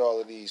don't need all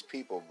of these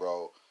people,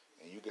 bro,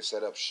 and you can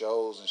set up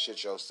shows and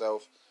shit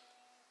yourself,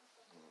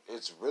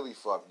 it's really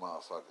fuck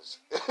motherfuckers.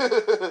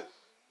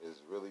 It's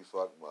really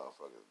fuck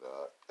motherfuckers,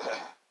 dog.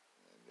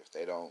 And if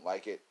they don't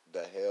like it,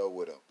 the hell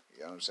with them.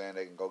 You know what I'm saying?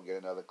 They can go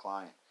get another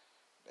client.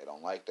 They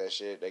don't like that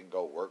shit, they can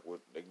go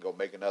they can go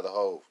make another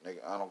hove.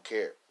 Nigga, I don't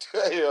care.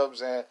 You know what I'm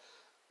saying?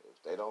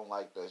 If they don't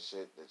like that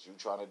shit that you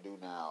trying to do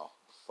now,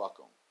 fuck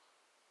them.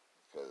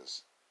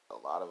 Because a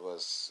lot of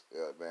us,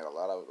 man, a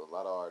lot of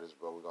artists,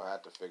 bro, we're gonna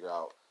have to figure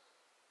out,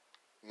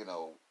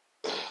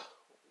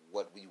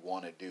 what we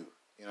want to do.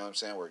 You know what I'm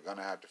saying? We're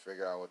gonna have to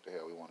figure out what the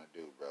hell we want to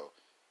do, bro.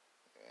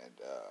 And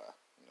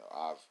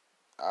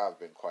I've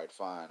been quite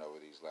fine over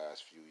these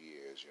last few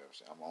years. You know what I'm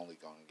saying? I'm only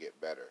gonna get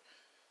better,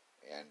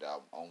 and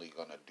I'm only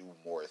gonna do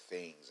more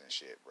things and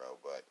shit, bro.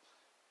 But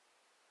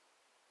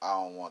I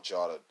don't want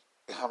y'all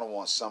I don't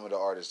want some of the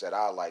artists that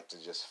I like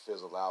to just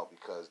fizzle out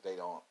because they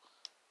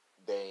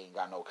ain't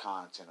got no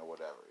content or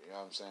whatever. You know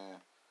what I'm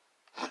saying?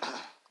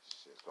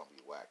 Shit's gonna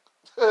be whack.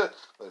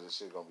 This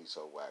shit gonna be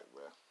so whack,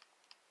 bro.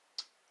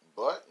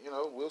 But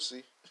we'll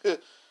see.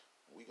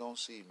 We gonna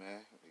see,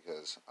 man.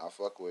 Because I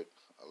fuck with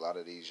a lot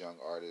of these young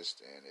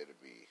artists, and it'll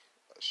be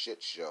a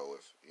shit show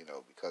if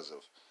because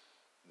of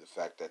the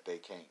fact that they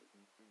can't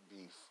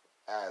be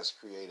as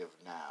creative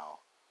now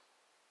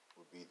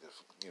would be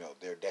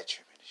their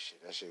detriment and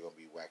shit. That shit gonna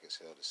be whack as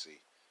hell to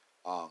see.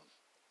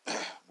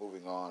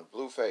 Moving on,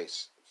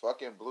 Blueface,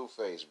 fucking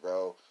Blueface,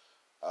 bro.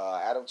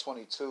 Adam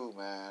 22,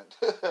 man.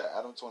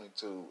 Adam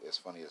 22 is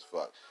funny as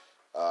fuck.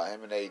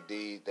 Him and AD,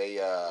 they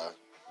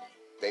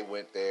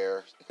went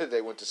there.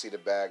 They went to see the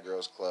Bad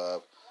Girls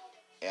Club,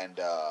 and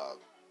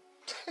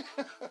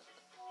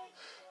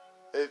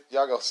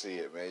y'all go see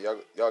it, man.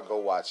 Y'all go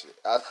watch it.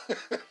 That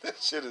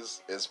shit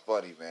is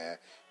funny, man,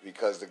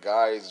 because the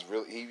guy is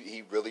really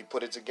he really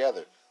put it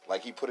together.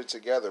 Like, he put it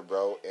together,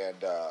 bro.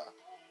 And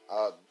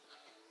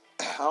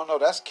I don't know.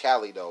 That's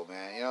Cali though,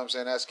 man. You know what I'm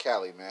saying? That's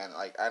Cali, man.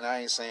 Like, and I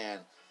ain't saying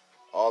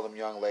all them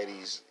young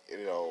ladies.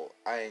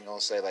 I ain't gonna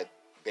say like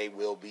they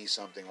will be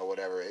something or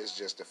whatever. It's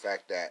just the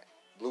fact that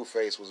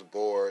Blueface was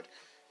bored,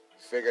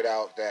 figured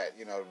out that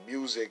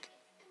music,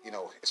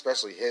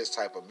 especially his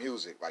type of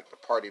music, like the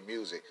party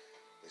music.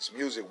 His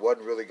music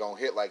wasn't really gonna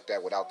hit like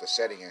that without the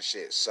setting and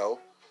shit. So,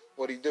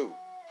 what'd he do?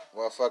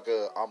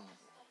 Motherfucker,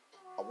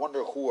 I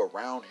wonder who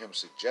around him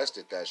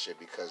suggested that shit,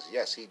 because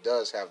yes, he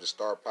does have the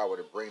star power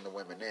to bring the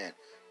women in,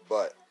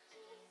 but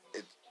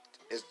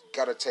it's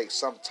gotta take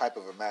some type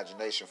of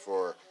imagination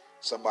for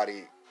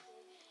somebody,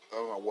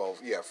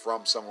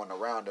 from someone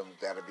around him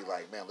that'd be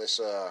like, man, let's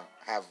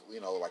have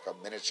like a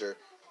miniature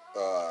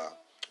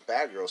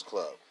Bad Girls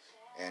Club,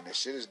 and the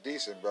shit is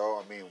decent, bro.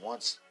 I mean,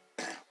 once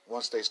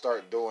they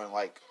start doing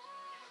like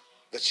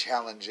the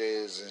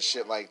challenges and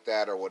shit like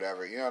that or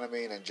whatever, you know what I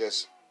mean, and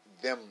just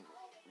them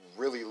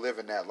really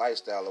living that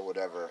lifestyle or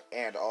whatever,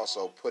 and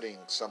also putting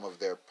some of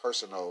their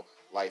personal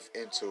life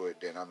into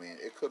it, then I mean,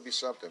 it could be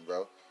something,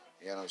 bro.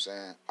 You know what I'm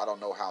saying? I don't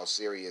know how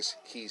serious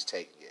he's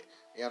taking it.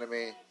 You know what I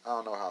mean? I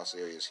don't know how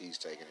serious he's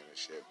taking it and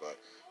shit, but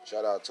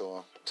shout out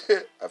to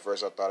him. At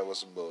first I thought it was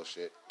some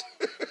bullshit.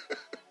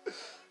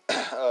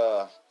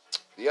 The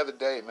other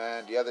day,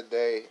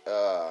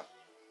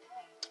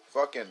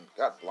 fucking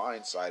got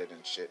blindsided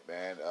and shit,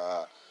 man.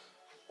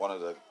 One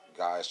of the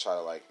guys try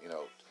to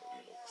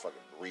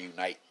fucking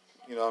reunite.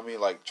 You know what I mean?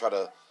 Like,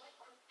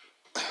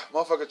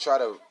 motherfucker try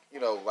to,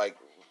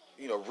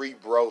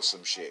 re-bro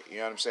some shit. You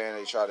know what I'm saying?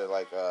 They try to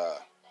like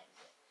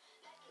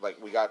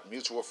we got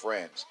mutual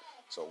friends.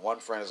 So one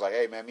friend is like,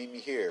 hey man, meet me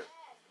here.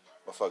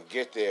 Motherfucker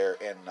get there,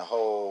 and the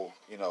whole,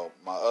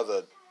 my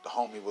other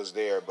homie was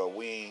there, but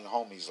we ain't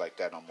homies like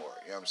that no more.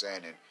 You know what I'm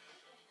saying? And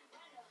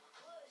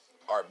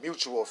our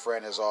mutual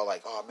friend is all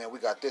like, oh man, we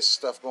got this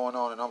stuff going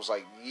on. And I was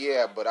like,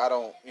 yeah, but I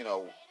don't,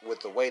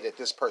 with the way that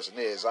this person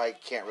is, I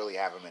can't really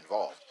have him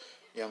involved.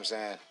 You know what I'm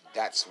saying?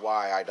 That's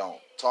why I don't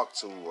talk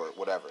to or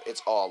whatever.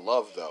 It's all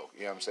love though.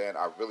 You know what I'm saying?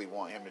 I really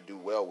want him to do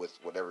well with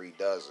whatever he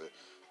does,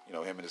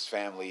 him and his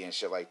family and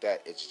shit like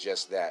that. It's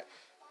just that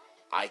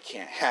I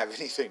can't have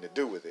anything to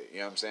do with it. You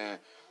know what I'm saying?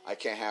 I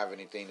can't have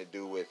anything to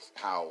do with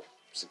how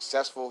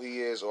successful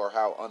he is or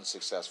how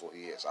unsuccessful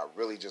he is. I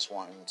really just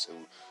want him to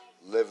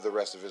live the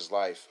rest of his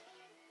life,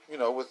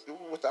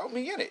 without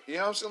me in it. You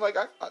know what I'm saying? Like,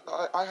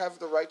 I have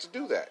the right to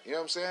do that. You know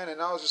what I'm saying?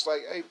 And I was just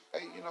like, hey,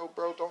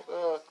 bro,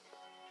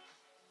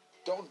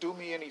 don't do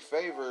me any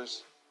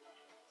favors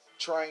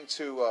trying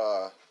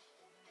to,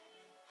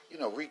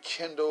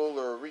 rekindle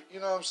or, you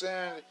know what I'm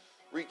saying?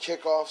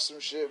 Re-kick off some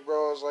shit,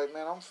 bro. I was like,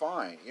 man, I'm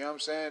fine. You know what I'm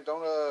saying?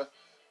 Don't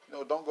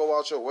go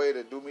out your way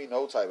to do me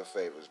no type of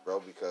favors, bro,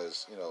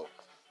 because,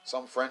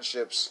 some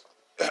friendships,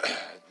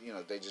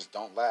 they just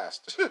don't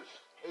last.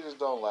 They just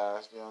don't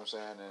last, you know what I'm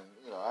saying?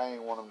 And, I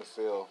ain't want them to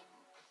feel,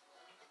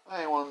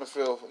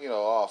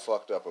 all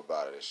fucked up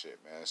about it and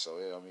shit, man. So,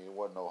 it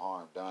wasn't no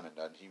harm done and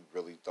nothing. He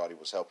really thought he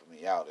was helping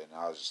me out. And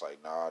I was just like,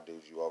 nah,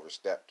 dude, you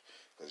overstepped,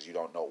 because you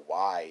don't know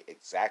why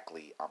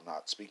exactly I'm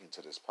not speaking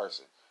to this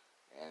person.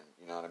 And,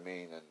 you know what I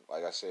mean? And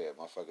like I said,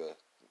 motherfucker,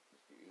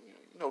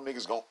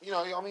 niggas gon',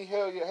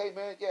 hell yeah, hey,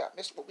 man, yeah, I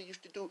miss what we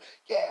used to do.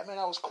 Yeah, man,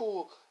 that was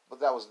cool. But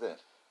that was then.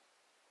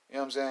 You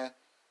know what I'm saying?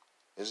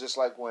 It's just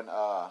like when,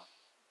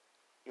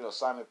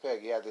 Simon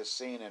Pegg, he had this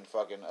scene in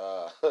fucking,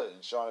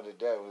 in Shaun of the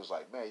Dead, where it was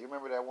like, man, you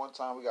remember that one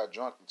time we got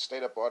drunk and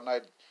stayed up all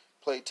night,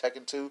 played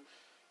Tekken 2?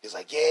 He's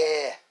like,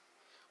 yeah.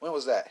 When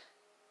was that? He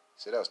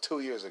said, that was 2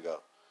 years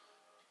ago.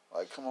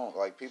 Like, come on,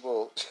 like,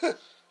 people,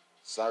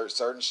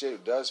 certain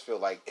shit does feel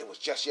like it was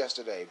just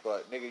yesterday,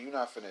 but nigga, you're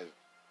not finna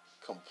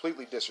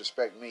completely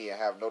disrespect me and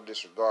have no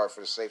disregard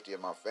for the safety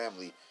of my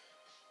family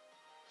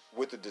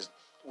with the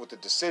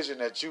decision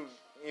that you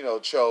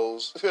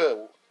chose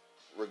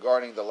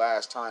regarding the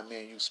last time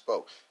me and you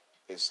spoke.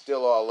 It's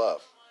still all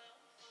love.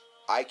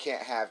 I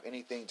can't have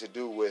anything to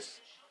do with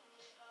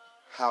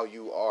how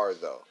you are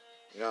though.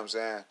 You know what I'm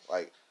saying?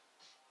 Like,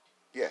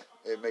 yeah,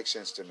 it makes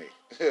sense to me.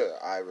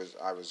 I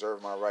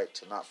reserve my right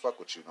to not fuck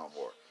with you no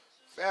more.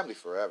 Family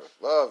forever.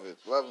 Love it.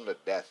 Love them to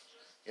death.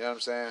 You know what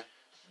I'm saying?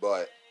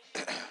 But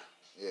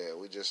yeah,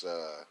 we're just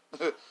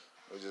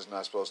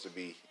not supposed to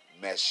be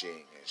meshing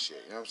and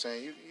shit. You know what I'm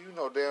saying? You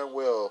know damn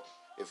well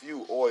if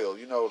you oil,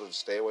 you know to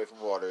stay away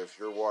from water. If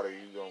you're water,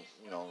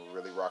 you don't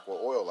really rock with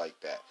oil like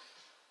that.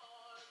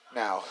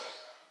 Now,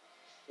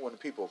 when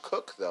people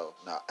cook though,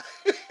 nah.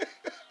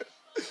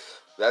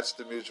 That's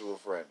the mutual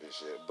friend and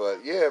shit.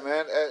 But yeah,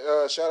 man,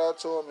 shout out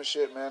to him and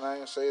shit, man. I ain't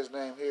gonna say his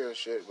name here and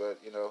shit, but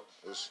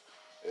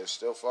it's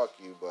still fuck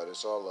you, but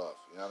it's all love.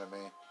 You know what I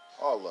mean?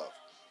 All love,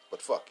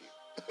 but fuck you.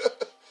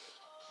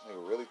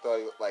 Nigga really thought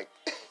he was like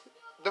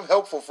them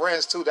helpful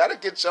friends too. That'll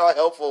get y'all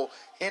helpful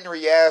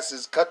Henry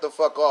asses cut the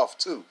fuck off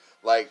too.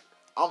 Like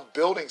I'm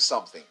building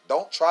something.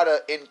 Don't try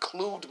to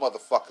include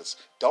motherfuckers.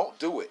 Don't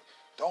do it.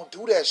 Don't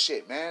do that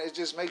shit, man. It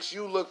just makes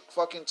you look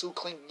fucking too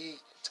clingy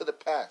to the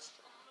past.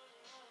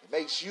 It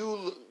makes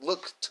you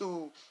look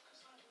too,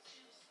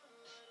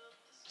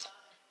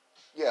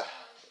 yeah,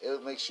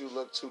 it makes you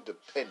look too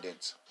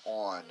dependent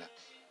on,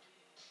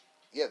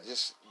 yeah,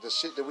 just the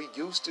shit that we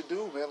used to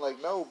do, man.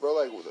 Like, no, bro,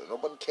 like,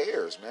 nobody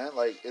cares, man.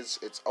 Like, it's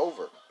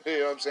over. You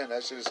know what I'm saying?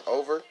 That shit is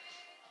over,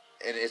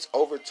 and it's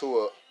over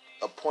to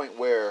a point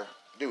where,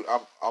 dude,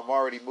 I'm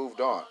already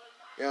moved on.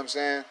 You know what I'm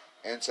saying?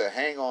 And to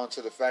hang on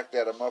to the fact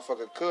that a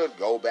motherfucker could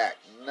go back,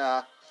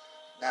 nah,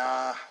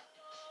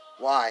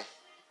 why?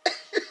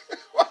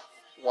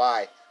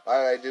 Why? Why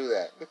did I do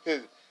that?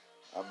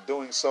 I'm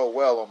doing so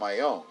well on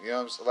my own. You know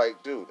what I'm saying?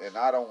 Like, dude, and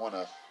I don't want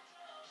to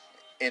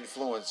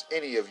influence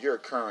any of your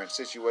current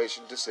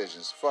situation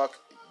decisions. Fuck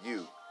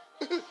you.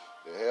 The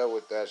hell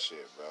with that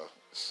shit, bro.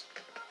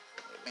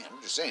 Man,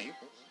 I'm just saying, you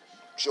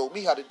show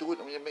me how to do it.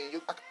 I mean,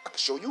 I can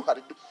show you how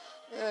to do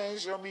it. Yeah, you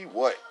show me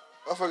what?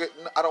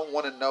 I don't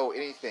want to know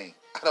anything.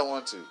 I don't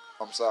want to.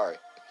 I'm sorry.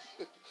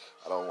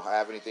 I don't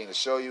have anything to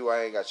show you.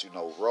 I ain't got you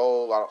no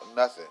role.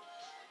 Nothing.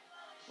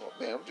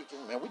 Well,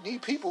 man, we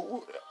need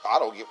people. I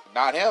don't give,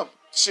 not him.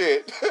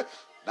 Shit.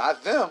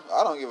 Not them.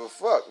 I don't give a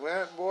fuck,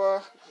 man, boy.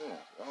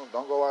 Yeah,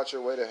 don't go out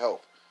your way to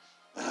help.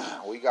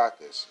 We got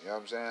this. You know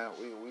what I'm saying?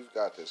 We've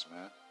got this,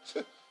 man.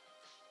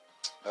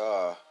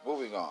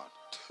 Moving on.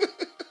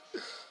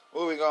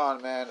 Moving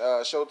on, man.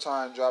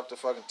 Showtime dropped a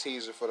fucking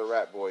teaser for the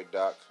Rat Boy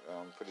doc.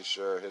 I'm pretty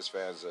sure his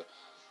fans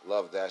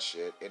love that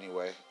shit.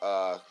 Anyway,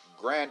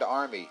 Grand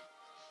Army.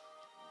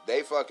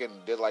 They fucking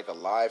did like a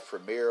live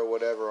premiere or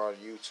whatever on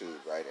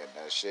YouTube, right? And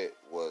that shit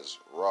was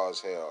raw as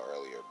hell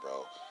earlier,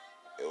 bro.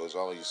 It was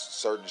only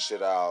certain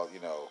shit I'll,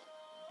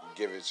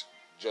 give it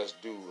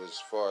just due as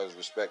far as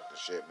respect and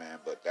shit, man.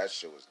 But that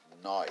shit was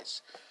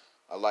nice.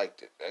 I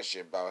liked it. That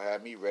shit about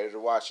had me ready to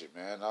watch it,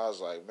 man. I was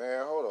like,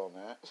 man, hold on,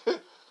 man.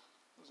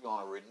 Let's go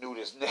and renew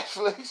this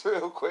Netflix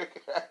real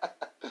quick.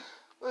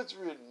 Let's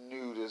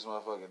renew this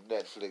motherfucking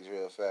Netflix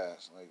real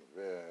fast. Like,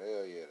 yeah,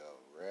 hell yeah, though.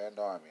 Grand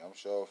Army. I'm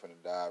sure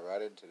finna dive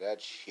right into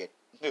that shit.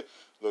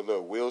 Look,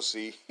 we'll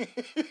see. We're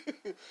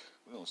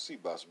gonna see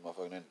about some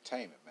motherfucking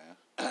entertainment,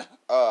 man.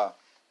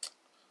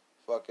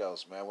 Fuck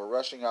else, man. We're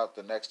rushing out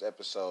the next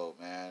episode,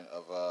 man,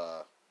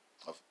 of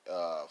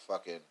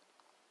fucking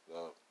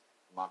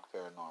Mock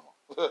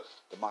Paranormal.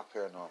 The Mock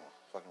Paranormal.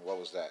 Fucking what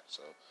was that?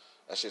 So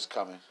that shit's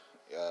coming.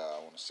 I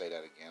want to say that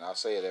again. I'll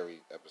say it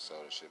every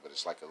episode and shit, but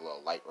it's like a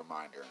little light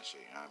reminder and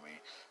shit. You know what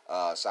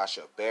I mean?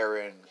 Sacha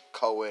Baron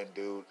Cohen,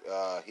 dude.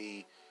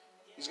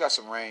 He's got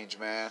some range,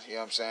 man. You know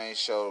what I'm saying? He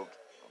showed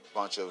a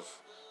bunch of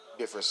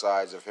different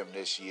sides of him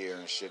this year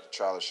and shit. The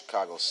Trial of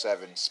Chicago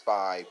 7,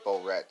 Spy,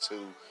 Bo Rat 2.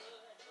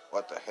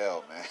 What the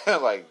hell,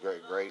 man? Like,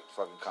 great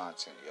fucking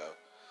content, yo.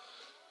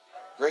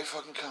 Great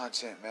fucking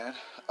content, man.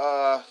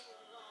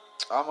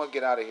 I'm gonna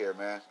get out of here,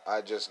 man.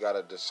 I just got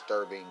a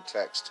disturbing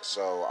text,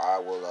 so I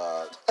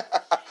will,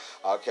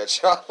 I'll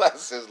catch y'all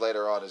lessons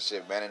later on and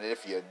shit, man. And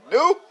if you're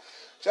new,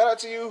 shout out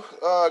to you.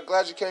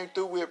 Glad you came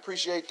through. We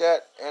appreciate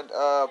that. And,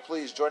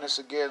 please join us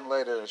again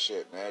later and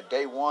shit, man.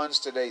 Day one's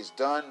today's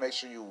done. Make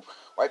sure you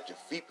wipe your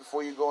feet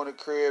before you go in the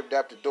crib,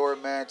 dap the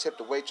doorman, tip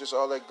the waitress,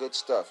 all that good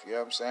stuff. You know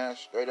what I'm saying?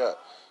 Straight up.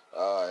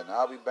 And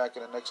I'll be back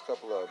in the next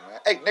couple of them, man.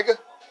 Hey, nigga,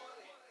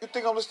 you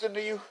think I'm listening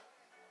to you?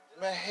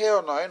 Man,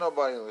 hell no, ain't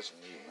nobody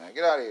listening to you, man.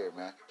 Get out of here,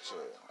 man.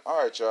 Shit.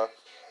 All right, y'all.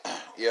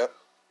 Yep.